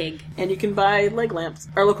Day. It's big. And you can buy leg lamps.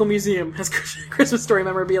 Our local museum has Christmas Story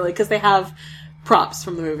memorabilia, because they have props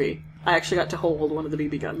from the movie. I actually got to hold one of the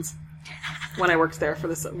BB guns. When I worked there for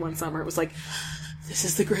this one summer, it was like, this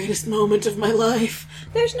is the greatest moment of my life.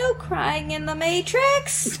 There's no crying in the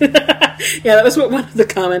Matrix! Yeah, that was what one of the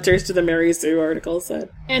commenters to the Mary Sue article said.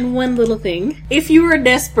 And one little thing. If you are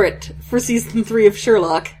desperate for season 3 of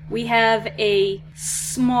Sherlock... We have a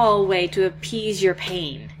small way to appease your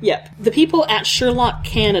pain. Yep. The people at Sherlock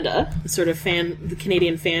Canada, the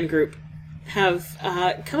Canadian fan group, have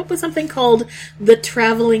come up with something called The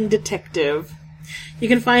Traveling Detective. You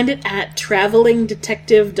can find it at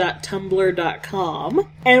travelingdetective.tumblr.com.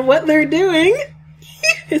 And what they're doing,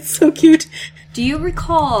 it's so cute. Do you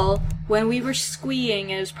recall when we were squeeing,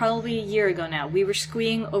 and it was probably a year ago now, we were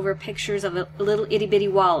squeeing over pictures of a little itty-bitty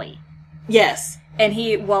Wally? Yes. And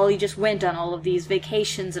Wally just went on all of these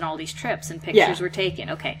vacations and all these trips, and pictures were taken.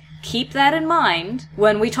 Okay. Keep that in mind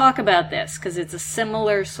when we talk about this, because it's a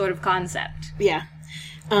similar sort of concept. Yeah.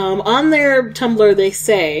 On their Tumblr, they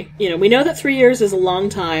say, we know that 3 years is a long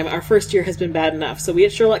time. Our first year has been bad enough. So we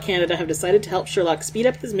at Sherlock Canada have decided to help Sherlock speed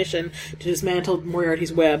up his mission to dismantle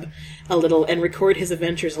Moriarty's web a little and record his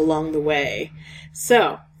adventures along the way.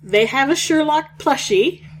 So, they have a Sherlock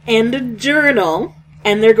plushie and a journal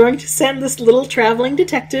And they're going to send this little traveling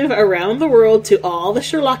detective around the world to all the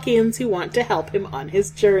Sherlockians who want to help him on his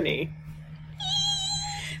journey.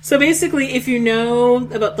 So basically, if you know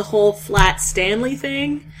about the whole Flat Stanley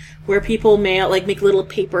thing, where people make little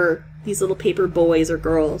paper, these little paper boys or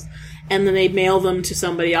girls, and then they mail them to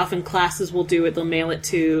somebody. Often classes will do it. They'll mail it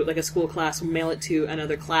to, like a school class will mail it to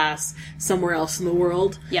another class somewhere else in the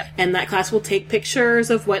world. Yep. And that class will take pictures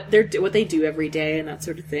of what they do every day and that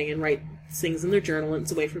sort of thing, and write things in their journal, and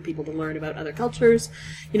it's a way for people to learn about other cultures.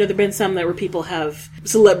 You know, there have been some that where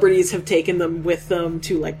celebrities have taken them with them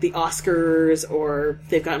to, like, the Oscars, or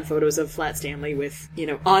they've gotten photos of Flat Stanley with,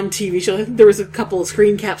 on TV shows. There was a couple of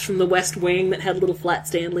screen caps from The West Wing that had little Flat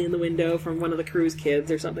Stanley in the window from one of the crew's kids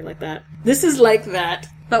or something like that. This is like that.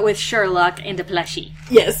 But with Sherlock and a plushie.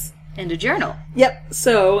 Yes. And a journal. Yep.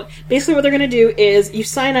 So, basically what they're going to do is you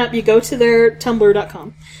sign up, you go to their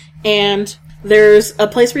Tumblr.com, and there's a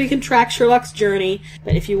place where you can track Sherlock's journey,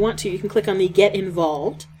 but if you want to, you can click on the Get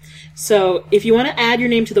Involved. So if you want to add your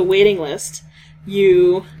name to the waiting list,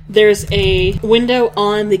 there's a window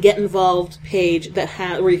on the Get Involved page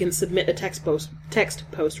where you can submit a text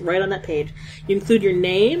post right on that page. You include your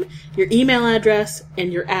name, your email address,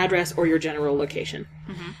 and your address or your general location.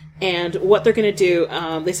 Mm-hmm. And what they're going to do,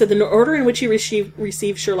 they said the order in which you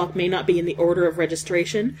receive Sherlock may not be in the order of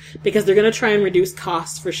registration, because they're going to try and reduce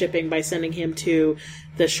costs for shipping by sending him to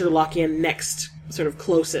the Sherlockian next sort of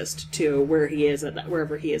closest to wherever he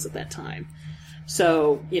is at that time.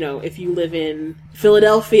 So, if you live in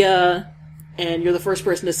Philadelphia and you're the first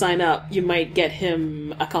person to sign up, you might get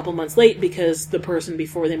him a couple months late because the person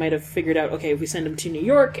before, they might have figured out, okay, if we send him to New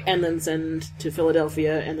York and then send to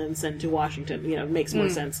Philadelphia and then send to Washington, it makes more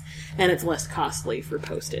sense. And it's less costly for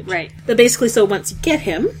postage. Right. But basically, so once you get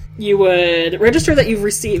him, you would register that you've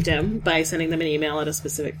received him by sending them an email at a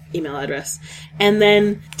specific email address. And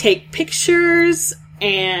then take pictures,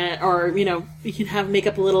 or you can make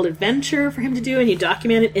up a little adventure for him to do, and you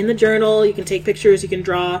document it in the journal. You can take pictures, you can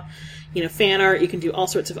draw, fan art, you can do all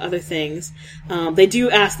sorts of other things. They do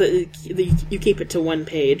ask that you keep it to one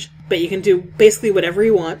page, but you can do basically whatever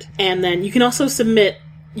you want. And then you can also submit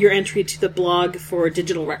your entry to the blog for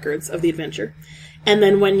digital records of the adventure. And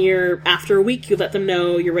then after a week, you let them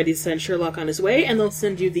know you're ready to send Sherlock on his way, and they'll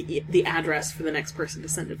send you the address for the next person to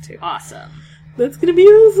send it to. Awesome. That's going to be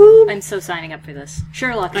awesome. I'm so signing up for this.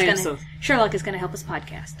 Sherlock is going to help us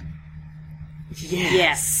podcast.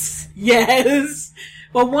 Yes. Yes.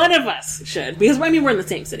 Well, one of us should, because we're in the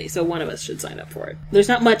same city, so one of us should sign up for it. There's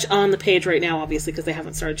not much on the page right now, obviously, because they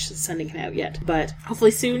haven't started sending him out yet. But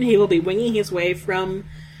hopefully soon he will be winging his way from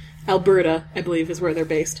Alberta, I believe is where they're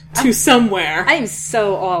based, to somewhere. I am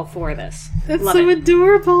so all for this. That's Love so it.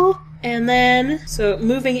 Adorable. And then, so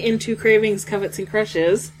moving into Cravings, Covets, and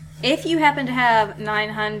Crushes. If you happen to have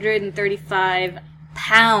 935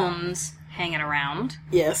 pounds hanging around.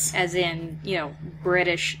 Yes. As in,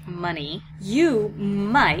 British money. You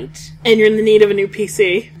might. And you're in the need of a new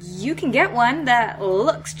PC. You can get one that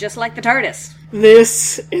looks just like the TARDIS.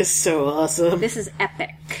 This is so awesome. This is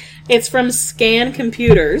epic. It's from Scan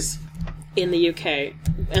Computers in the UK.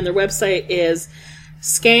 And their website is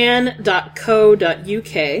scan.co.uk.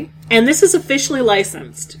 And this is officially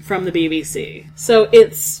licensed from the BBC. So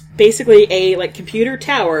it's basically a computer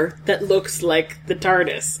tower that looks like the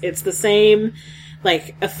TARDIS. It's the same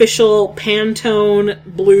official Pantone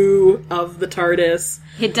blue of the TARDIS.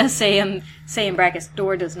 It does say in brackets,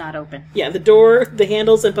 door does not open. Yeah, the door, the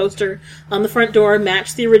handles and poster on the front door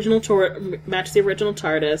match the original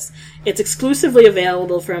TARDIS. It's exclusively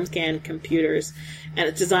available from Scan Computers, and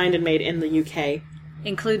it's designed and made in the UK.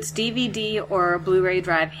 Includes DVD or Blu-ray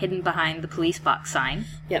drive hidden behind the police box sign.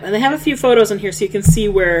 Yeah, and they have a few photos on here so you can see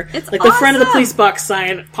where it's the front of the police box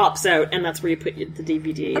sign pops out, and that's where you put the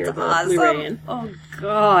DVD or the Blu-ray in. Oh,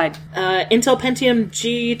 God. Intel Pentium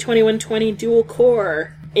G2120 dual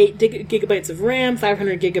core, 8 gigabytes of RAM,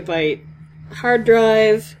 500 gigabyte hard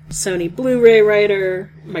drive, Sony Blu-ray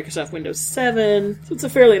writer, Microsoft Windows 7. So it's a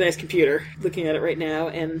fairly nice computer, looking at it right now,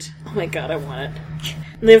 and oh my god, I want it.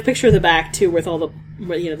 And they have a picture of the back, too, with all the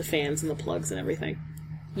the fans and the plugs and everything.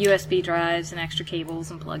 USB drives and extra cables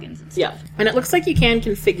and plugins and stuff. Yeah. And it looks like you can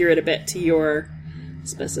configure it a bit to your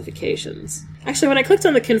specifications. Actually, when I clicked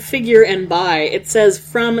on the configure and buy, it says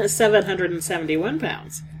from 771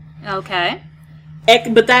 pounds. Okay.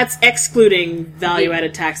 But that's excluding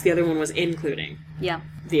value-added tax. The other one was including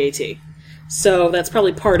VAT. So that's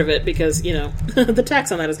probably part of it because, the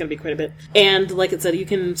tax on that is going to be quite a bit. And like it said, you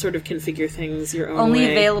can sort of configure things your own way.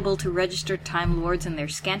 Only available to registered Time Lords and their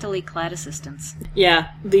scantily clad assistants.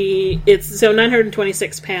 Yeah, so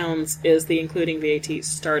 £926 is the including VAT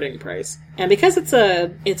starting price. And because it's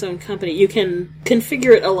its own company, you can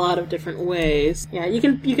configure it a lot of different ways. Yeah, you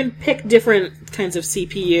can pick different kinds of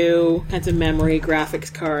CPU, kinds of memory,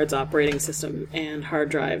 graphics cards, operating system, and hard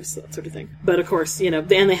drives, that sort of thing. But of course, and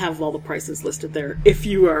they have all the prices listed there if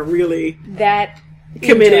you are really that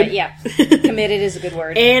committed. Yeah, committed is a good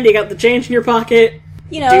word. And you got the change in your pocket.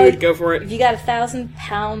 Dude, go for it. If you got 1,000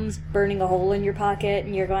 pounds burning a hole in your pocket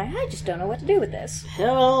and you're going, I just don't know what to do with this.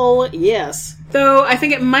 Hell yes. Though I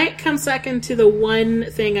think it might come second to the one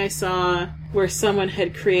thing I saw where someone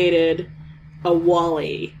had created a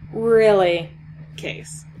Wall-E Really?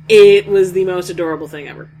 case. It was the most adorable thing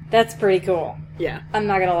ever. That's pretty cool. Yeah. I'm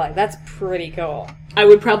not gonna lie, that's pretty cool. I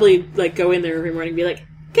would probably go in there every morning and be like,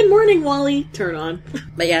 good morning, Wall-E. Turn on.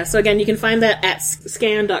 But yeah, so again, you can find that at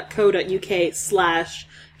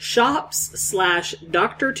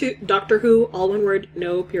scan.co.uk/shops/Doctor Who, all one word,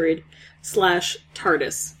 no period,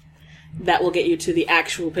 /TARDIS. That will get you to the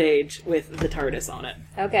actual page with the TARDIS on it.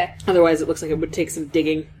 Okay. Otherwise, it looks like it would take some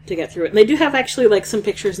digging to get through it. And they do have actually some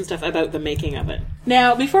pictures and stuff about the making of it.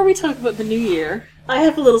 Now, before we talk about the new year, I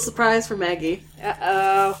have a little surprise for Maggie.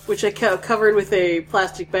 Uh-oh. Which I covered with a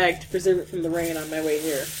plastic bag to preserve it from the rain on my way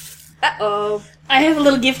here. Uh-oh. I have a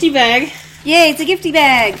little gifty bag. Yay, it's a gifty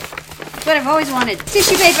bag. It's what I've always wanted.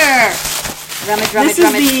 Tissue paper. Rummage. This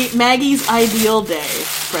is the Maggie's Ideal Day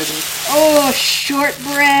present. Oh,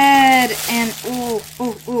 shortbread and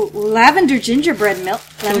lavender gingerbread milk.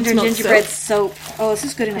 Lavender gingerbread soap. Oh, this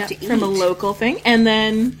is good enough to eat. From a local thing. And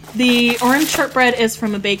then the orange shortbread is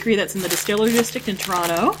from a bakery that's in the Distillery District in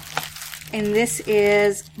Toronto. And this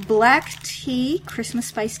is black tea, Christmas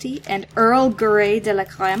spice tea, and Earl Grey de la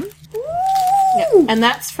Creme. Yeah. And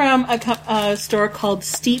that's from a store called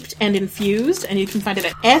Steeped and Infused, and you can find it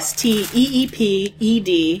at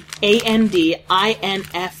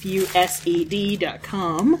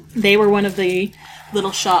steepedandinfused.com. They were one of the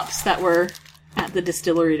little shops that were at the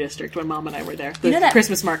Distillery District when Mom and I were there. The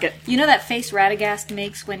Christmas market. You know that face Radagast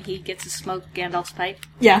makes when he gets to smoke Gandalf's pipe?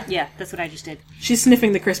 Yeah. Yeah, that's what I just did. She's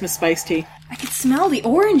sniffing the Christmas spice tea. I can smell the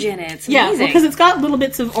orange in it. It's amazing. Yeah, because it's got little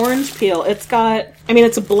bits of orange peel. It's a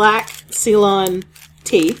black Ceylon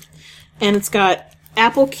tea, and it's got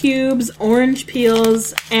apple cubes, orange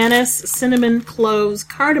peels, anise, cinnamon, cloves,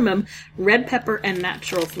 cardamom, red pepper, and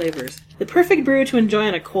natural flavors. The perfect brew to enjoy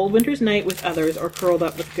on a cold winter's night with others or curled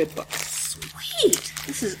up with good books. Sweet!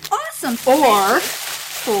 This is awesome! Or,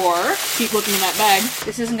 keep looking in that bag.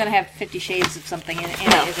 This isn't going to have 50 Shades of something in it,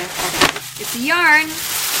 No. is it? It's a yarn!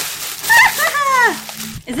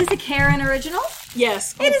 Is this a Karen original?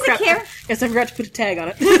 Yes. It is a Karen. Yes, I forgot to put a tag on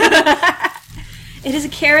it. It is a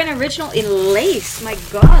Karen original in lace. My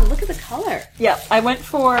God, look at the color. Yeah, I went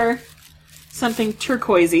for something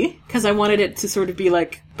turquoisey because I wanted it to sort of be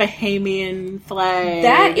like Bahamian flag.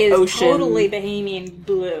 That is ocean. totally Bahamian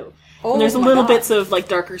blue. Oh, And there's my little God. bits of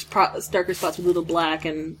darker spots with a little black,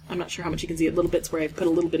 and I'm not sure how much you can see it. Little bits where I've put a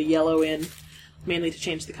little bit of yellow in, mainly to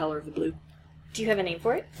change the color of the blue. Do you have a name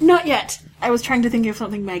for it? Not yet. I was trying to think of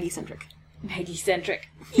something Maggie-centric. Maggie-centric.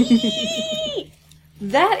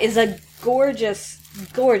 That is a gorgeous,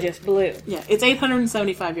 gorgeous blue. Yeah, it's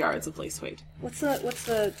 875 yards of lace weight. What's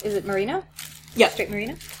the, is it merino? Yeah. Straight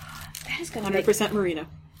merino? That is going to 100% merino.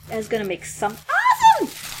 That is going to make some... Awesome!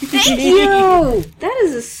 Thank you! That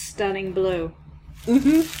is a stunning blue.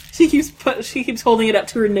 Mm-hmm. She keeps holding it up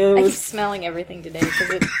to her I keep nose. smelling everything today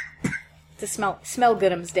because it's a smell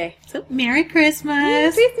goodums day. So, Merry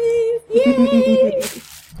Christmas! Yay!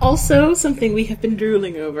 Also, something we have been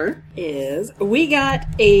drooling over is we got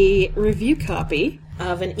a review copy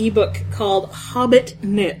of an ebook called Hobbit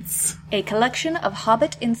Knits. A collection of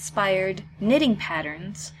Hobbit-inspired knitting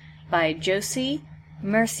patterns by Josie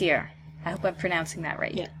Mercier. I hope I'm pronouncing that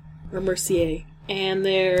right. Yeah, or Mercier. And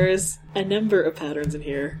there's a number of patterns in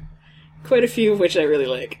here. Quite a few of which I really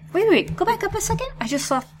like. Wait. Go back up a second. I just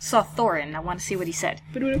saw Thorin. I want to see what he said.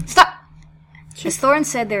 Stop! Miss Thorin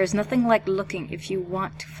said there is nothing like looking if you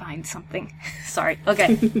want to find something. Sorry.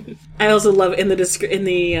 Okay. I also love in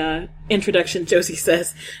the introduction, Josie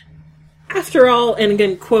says, after all, and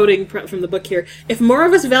again quoting from the book here, if more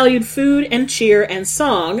of us valued food and cheer and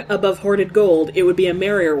song above hoarded gold, it would be a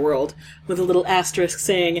merrier world, with a little asterisk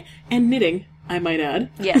saying, and knitting, I might add.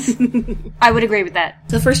 Yes. I would agree with that.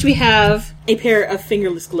 So first we have a pair of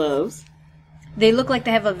fingerless gloves. They look like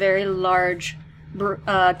they have a very large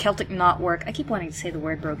Celtic knotwork. I keep wanting to say the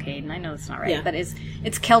word brocade, and I know it's not right, Yeah. but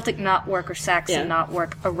it's Celtic knotwork or Saxon Yeah.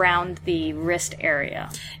 knotwork around the wrist area.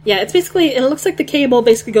 Yeah, it's basically, it looks like the cable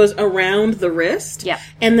basically goes around the wrist. Yeah.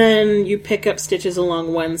 And then you pick up stitches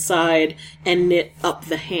along one side and knit up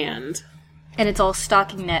the hand. And it's all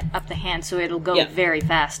stocking net up the hand, so it'll go Yeah. very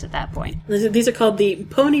fast at that point. These are called the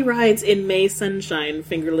Pony Rides in May Sunshine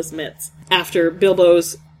fingerless mitts. After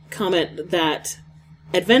Bilbo's comment that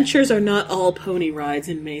adventures are not all pony rides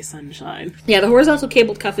in May sunshine. Yeah, the horizontal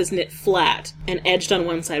cabled cuff is knit flat and edged on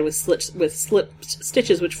one side with slipped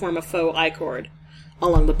stitches which form a faux I-cord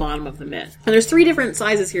along the bottom of the mitt. And there's 3 different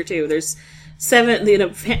sizes here too. There's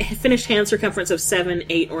finished hand circumference of 7,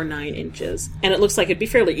 8, or 9 inches. And it looks like it'd be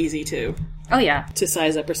fairly easy to Oh,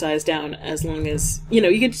 size up or size down, as long as, you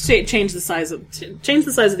could change the size of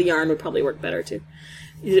the yarn would probably work better too.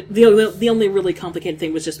 The only really complicated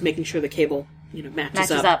thing was just making sure the cable,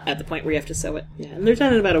 matches up at the point where you have to sew it. Yeah, and they're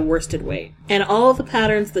done at about a worsted weight. And all of the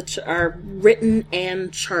patterns that are written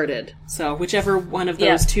and charted. So whichever one of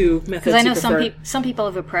those two methods because I know you prefer. some people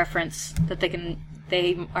have a preference that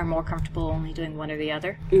they are more comfortable only doing one or the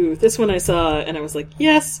other. Ooh, this one I saw and I was like,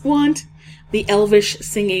 yes, want. The Elvish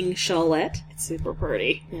Singing Shawlette. It's super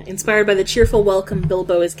pretty. Yeah, inspired by the cheerful welcome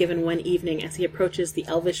Bilbo is given one evening as he approaches the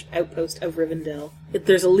Elvish outpost of Rivendell.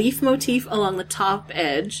 There's a leaf motif along the top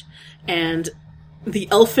edge, and the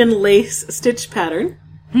elfin lace stitch pattern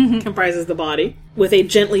comprises the body, with a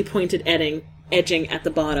gently pointed edging at the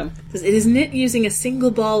bottom. It is knit using a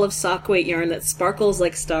single ball of sock weight yarn that sparkles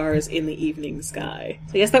like stars in the evening sky.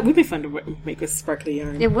 So yes, that would be fun to make with sparkly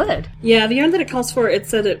yarn. It would. Yeah, the yarn that it calls for, it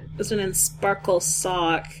said it was in Sparkle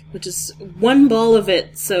Sock, which is one ball of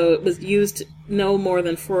it, so it was used no more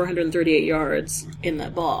than 438 yards in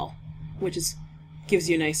that ball, which is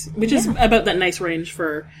about that nice range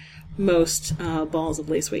for most balls of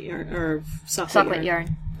lace weight yarn, or sock weight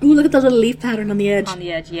yarn. Ooh, look at the little leaf pattern on the edge. On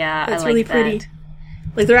the edge, yeah, That's I like really that. pretty.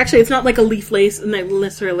 Like, they're actually, it's not like a leaf lace, and not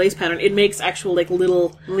necessarily a lace pattern. It makes actual, like,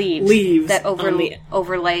 little leaves that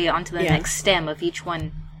overlay onto the next stem of each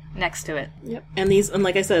one next to it. Yep. And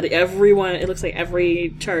like I said, it looks like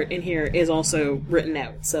every chart in here is also written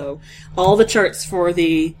out. So all the charts for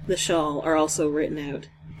the shawl are also written out.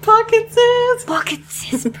 Pockets is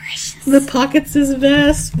precious. The pockets is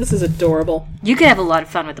best. This is adorable. You could have a lot of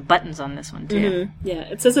fun with the buttons on this one, too. Mm-hmm. Yeah,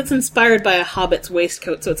 it says it's inspired by a hobbit's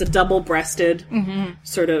waistcoat, so it's a double-breasted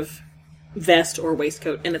sort of vest or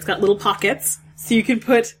waistcoat, and it's got little pockets, so you can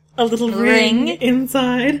put a little ring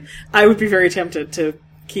inside. I would be very tempted to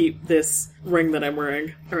keep this ring that I'm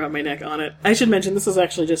wearing around my neck on it. I should mention, this is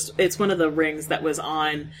actually it's one of the rings that was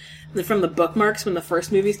from the bookmarks when the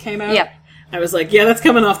first movies came out. Yep. I was like, yeah, that's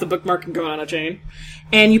coming off the bookmark and going on a chain.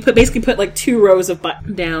 And you basically put like 2 rows of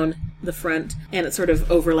button down the front, and it sort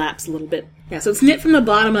of overlaps a little bit. Yeah, so it's knit from the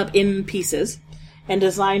bottom up in pieces, and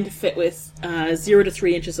designed to fit with 0 to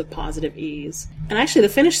 3 inches of positive ease. And actually, the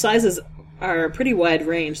finished sizes are a pretty wide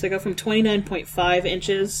range. They go from 29.5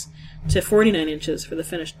 inches to 49 inches for the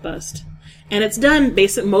finished bust. And it's done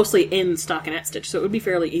mostly in stockinette stitch, so it would be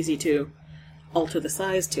fairly easy to alter the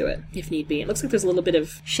size to it if need be. It looks like there's a little bit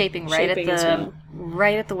of shaping as well.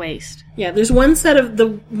 Right at the waist. Yeah, there's one set of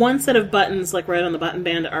buttons, like right on the button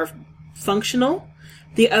band, are functional.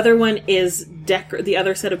 The other one is the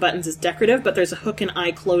other set of buttons is decorative, but there's a hook and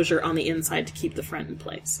eye closure on the inside to keep the front in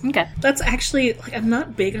place. Okay. That's actually, like, I'm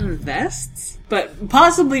not big on vests, but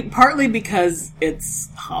partly because it's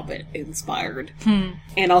Hobbit inspired,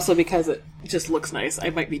 and also because it just looks nice. I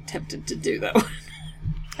might be tempted to do that one.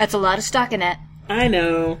 That's a lot of stockinette. I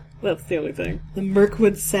know. That's the only thing. The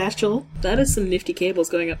Mirkwood satchel. That is some nifty cables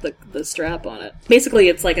going up the strap on it. Basically,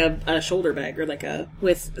 it's like a shoulder bag, or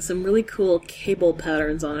with some really cool cable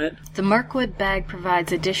patterns on it. The Mirkwood bag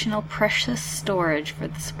provides additional precious storage for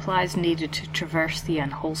the supplies needed to traverse the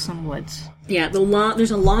unwholesome woods. Yeah,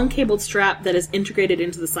 there's a long cabled strap that is integrated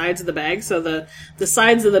into the sides of the bag, so the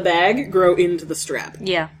sides of the bag grow into the strap.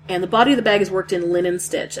 Yeah. And the body of the bag is worked in linen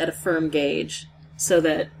stitch at a firm gauge, so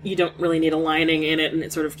that you don't really need a lining in it, and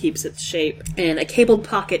it sort of keeps its shape. And a cabled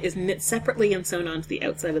pocket is knit separately and sewn onto the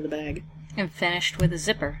outside of the bag. And finished with a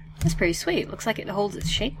zipper. That's pretty sweet. Looks like it holds its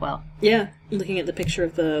shape well. Yeah, looking at the picture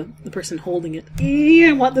of the person holding it.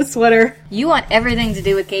 I want the sweater. You want everything to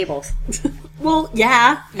do with cables. Well,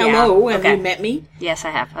 yeah. Hello, yeah. Have you met me? Yes,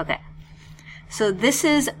 I have. Okay. So this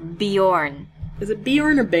is Bjorn. Is it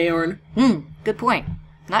Bjorn or Beorn? Good point.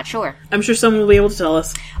 Not sure. I'm sure someone will be able to tell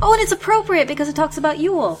us. Oh, and it's appropriate because it talks about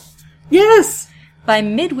Yule. Yes! By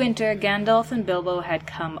midwinter, Gandalf and Bilbo had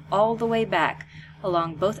come all the way back,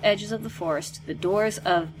 along both edges of the forest, to the doors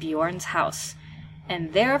of Bjorn's house.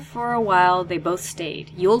 and there for a while they both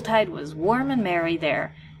stayed. Yuletide was warm and merry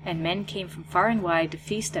there, and men came from far and wide to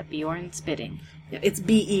feast at Bjorn's bidding. Yeah, it's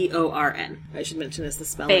Beorn. I should mention is the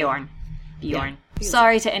spelling. Bjorn. Yeah.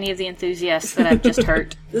 Sorry to any of the enthusiasts that I've just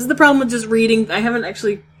hurt. This is the problem with just reading.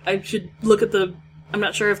 I should look at I'm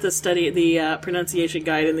not sure if the pronunciation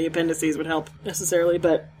guide in the appendices would help necessarily,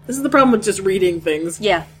 but this is the problem with just reading things.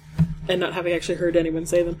 Yeah. And not having actually heard anyone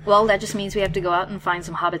say them. Well, that just means we have to go out and find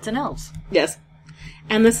some hobbits and elves. Yes.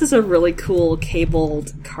 And this is a really cool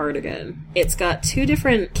cabled cardigan. It's got two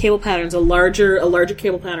different cable patterns, a larger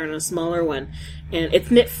cable pattern and a smaller one. And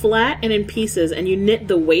it's knit flat and in pieces, and you knit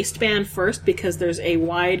the waistband first because there's a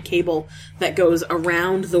wide cable that goes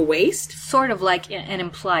around the waist. Sort of like an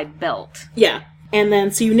implied belt. Yeah. And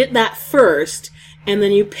then, so you knit that first, and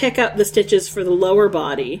then you pick up the stitches for the lower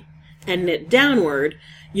body and knit downward.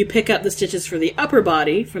 You pick up the stitches for the upper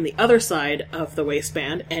body from the other side of the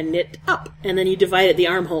waistband and knit up. And then you divide at the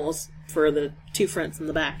armholes for the two fronts and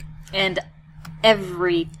the back. And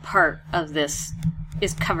every part of this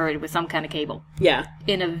is covered with some kind of cable. Yeah.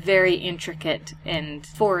 In a very intricate and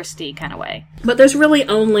foresty kind of way. But there's really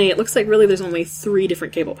it looks like really there's only 3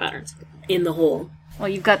 different cable patterns in the whole Well,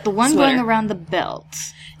 you've got the one sweater. going around the belt.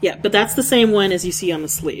 Yeah, but that's the same one as you see on the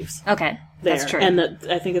sleeves. Okay, There. that's true. And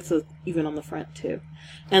I think it's even on the front, too.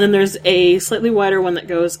 And then there's a slightly wider one that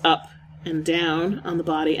goes up and down on the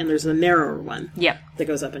body, and there's a narrower one that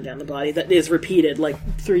goes up and down the body that is repeated like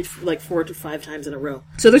 4 to 5 times in a row.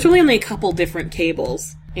 So there's really only a couple different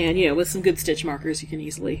cables, and with some good stitch markers you can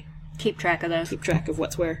easily keep track of those. Keep track of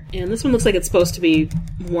what's where. And this one looks like it's supposed to be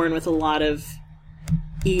worn with a lot of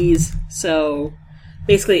ease, so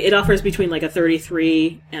basically it offers between like a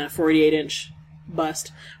 33 and a 48 inch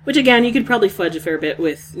bust, which again you could probably fudge a fair bit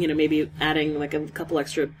with maybe adding like a couple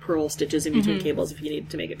extra purl stitches in between cables if you need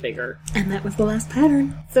to make it bigger. And that was the last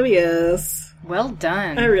pattern, so yes, well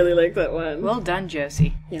done. I really like that one. Well done,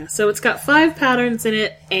 Josie. Yeah, so it's got 5 patterns in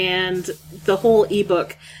it, and the whole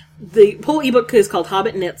ebook is called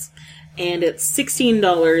Hobbit Knits, and it's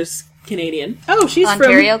 $16 Canadian. Oh, she's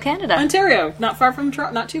Ontario, from Canada. Ontario, not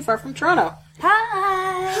too far from Toronto.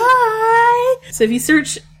 Hi. So if you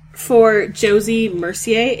search for Josie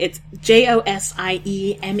Mercier, it's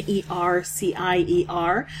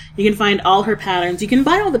JosieMercier. You can find all her patterns. You can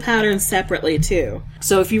buy all the patterns separately too.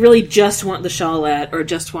 So if you really just want the shawlette or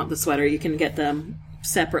just want the sweater, you can get them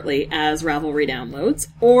separately as Ravelry downloads,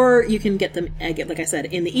 or you can get them, like I said,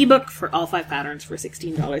 in the ebook for all 5 patterns for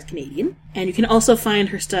 $16 Canadian. And you can also find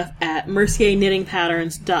her stuff at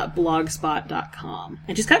mercierknittingpatterns.blogspot.com.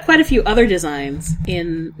 And she's got quite a few other designs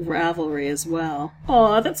in Ravelry as well.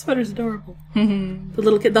 Aw, that sweater's adorable. The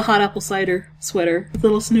little kid, the hot apple cider sweater with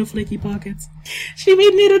little snowflakey pockets. She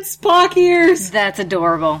made knitted Spock ears. That's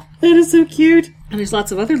adorable. That is so cute. And there's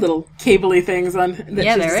lots of other little cabley things on that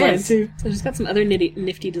she's designed is. too. So she's got some other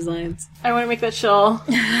nifty designs. I want to make that shawl.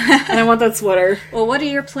 And I want that sweater. Well, what are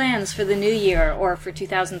your plans for the new year or for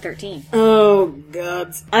 2013? Oh,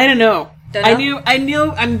 God. I don't know. Don't know? I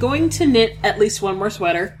knew I'm going to knit at least one more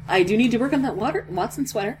sweater. I do need to work on that Watson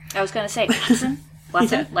sweater. I was going to say, Watson?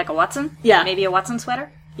 Watson? Like a Watson? Yeah. Maybe a Watson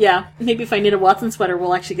sweater? Yeah. Maybe if I knit a Watson sweater,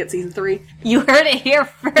 we'll actually get season 3. You heard it here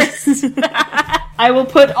first. I will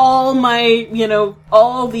put all my,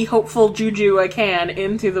 all the hopeful juju I can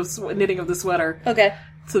into the knitting of the sweater. Okay.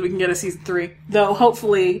 So we can get a season 3. Though,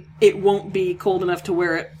 hopefully, it won't be cold enough to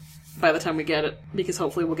wear it by the time we get it. Because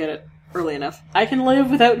hopefully we'll get it early enough. I can live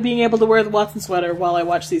without being able to wear the Watson sweater while I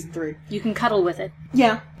watch season 3. You can cuddle with it.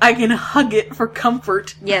 Yeah. I can hug it for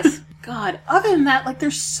comfort. Yes. God, other than that,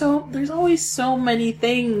 there's always so many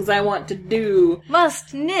things I want to do.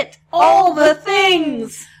 Must knit All the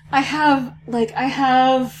things! I kind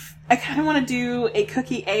of want to do a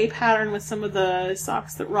Cookie A pattern with some of the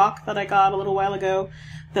socks that rock that I got a little while ago.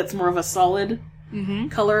 That's more of a solid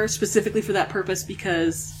color, specifically for that purpose,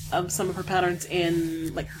 because some of her patterns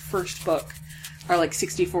in, her first book are,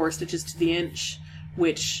 64 stitches to the inch,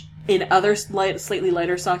 which in other slightly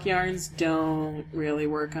lighter sock yarns don't really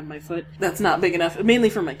work on my foot. That's not big enough,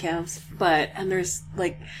 mainly for my calves. And there's,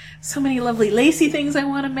 so many lovely lacy things I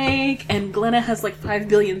want to make, and Glenna has, 5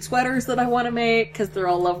 billion sweaters that I want to make, because they're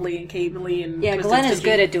all lovely and cabley and yeah, twisted Glenna's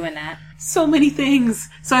stitching. good at doing that. So many things.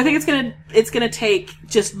 So I think it's gonna take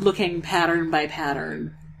just looking pattern by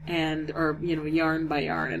pattern, or yarn by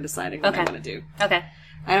yarn, and deciding what I want to do. Okay.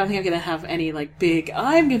 I don't think I'm going to have any, big,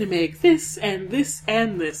 I'm going to make this and this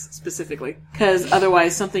and this specifically. Because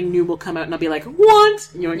otherwise something new will come out and I'll be like, what?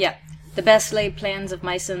 Yeah. The best laid plans of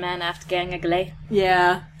mice and men after gang a glay.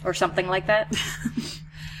 Yeah. Or something like that.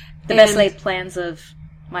 The best laid plans of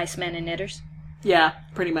mice, men, and knitters. Yeah,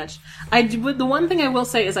 pretty much. The one thing I will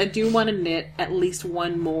say is I do want to knit at least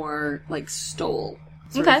one more, like, stole.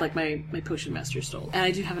 Sort of like my Potion Master stole. And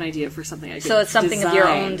I do have an idea for something I could So it's something design. of your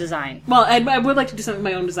own design. Well, I would like to do something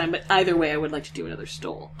of my own design, but either way I would like to do another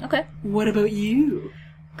stole. Okay. What about you?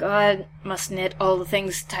 God, must knit all the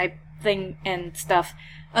things type thing and stuff.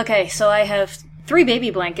 Okay, so I have 3 baby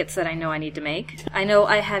blankets that I know I need to make. I know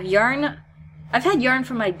I have yarn. I've had yarn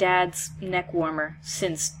from my dad's neck warmer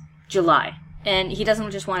since July. And he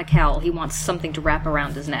doesn't just want a cowl, he wants something to wrap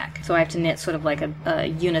around his neck. So I have to knit sort of like a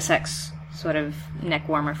unisex sort of neck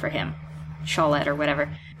warmer for him. Shawlette or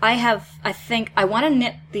whatever. I want to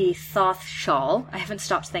knit the Thoth shawl. I haven't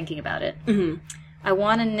stopped thinking about it. Mm-hmm. I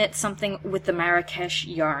want to knit something with the Marrakesh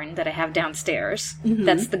yarn that I have downstairs. Mm-hmm.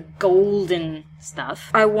 That's the golden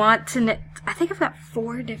stuff. I want to knit, I think I've got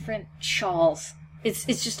 4 different shawls. It's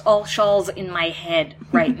just all shawls in my head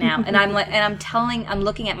right now. And I'm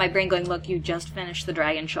looking at my brain going, look, you just finished the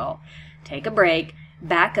dragon shawl. Take a break,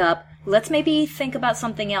 back up, let's maybe think about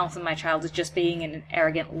something else. And my child is just being an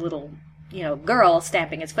arrogant little, girl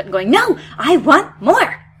stamping its foot and going, no, I want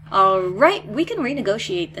more! All right, we can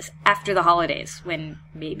renegotiate this after the holidays when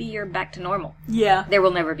maybe you're back to normal. Yeah. There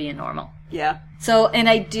will never be a normal. Yeah. So, and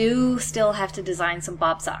I do still have to design some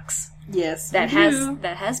bob socks. Yes. That has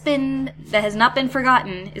not been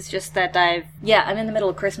forgotten. It's just that I'm in the middle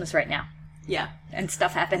of Christmas right now. Yeah. And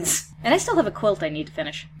stuff happens. And I still have a quilt I need to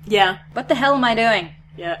finish. Yeah. What the hell am I doing?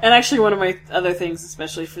 Yeah, and actually one of my other things,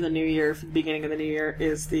 especially for the new year, for the beginning of the new year,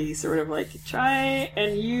 is the sort of like, try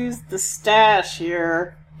and use the stash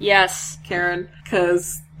here. Yes. Karen,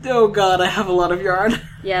 because, oh god, I have a lot of yarn.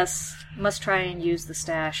 Yes, must try and use the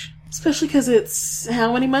stash. Especially because it's,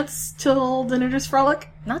 how many months till the Knitters Frolic?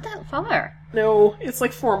 Not that far. No, it's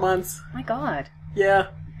like 4 months. My god. Yeah,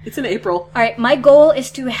 it's in April. Alright, my goal is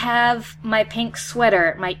to have my pink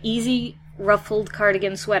sweater, my easy ruffled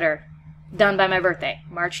cardigan sweater, done by my birthday,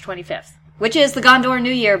 March 25th. Which is the Gondor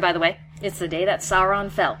New Year, by the way. It's the day that Sauron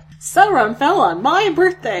fell. Sauron fell on my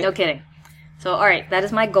birthday! No kidding. So, alright, that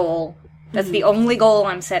is my goal. That's the only goal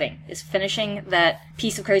I'm setting, is finishing that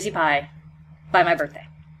piece of crazy pie by my birthday.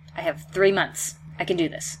 I have 3 months. I can do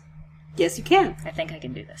this. Yes, you can. I think I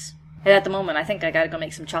can do this. And at the moment, I think I gotta go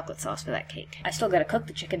make some chocolate sauce for that cake. I still gotta cook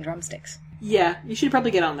the chicken drumsticks. Yeah, you should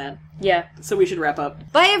probably get on that. Yeah. So we should wrap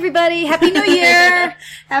up. Bye, everybody! Happy New Year!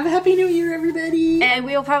 Have a Happy New Year, everybody! And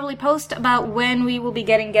we'll probably post about when we will be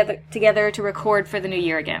getting together to record for the new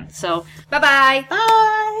year again. So, bye-bye!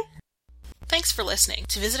 Bye! Thanks for listening.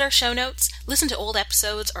 To visit our show notes, listen to old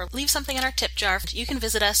episodes, or leave something in our tip jar, you can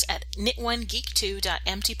visit us at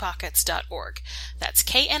knit1geek2.emptypockets.org. That's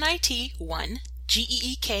KNIT1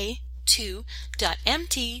 GEEK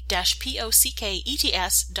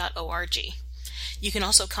 2.mt-pockets.org. You can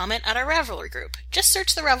also comment at our Ravelry group. Just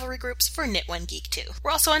search the Ravelry groups for Knit1Geek2.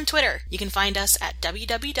 We're also on Twitter. You can find us at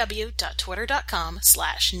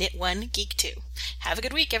www.twitter.com/Knit1Geek2. Have a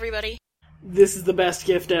good week, everybody. This is the best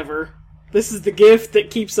gift ever. This is the gift that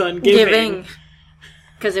keeps on giving.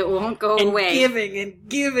 Because it won't go away. And giving and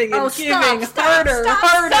giving and giving. Stop, harder.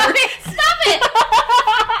 Stop it!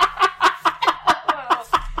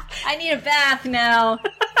 I need a bath now.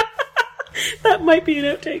 That might be an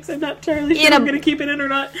outtakes. I'm not entirely sure I'm going to keep it in or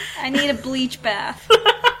not. I need a bleach bath.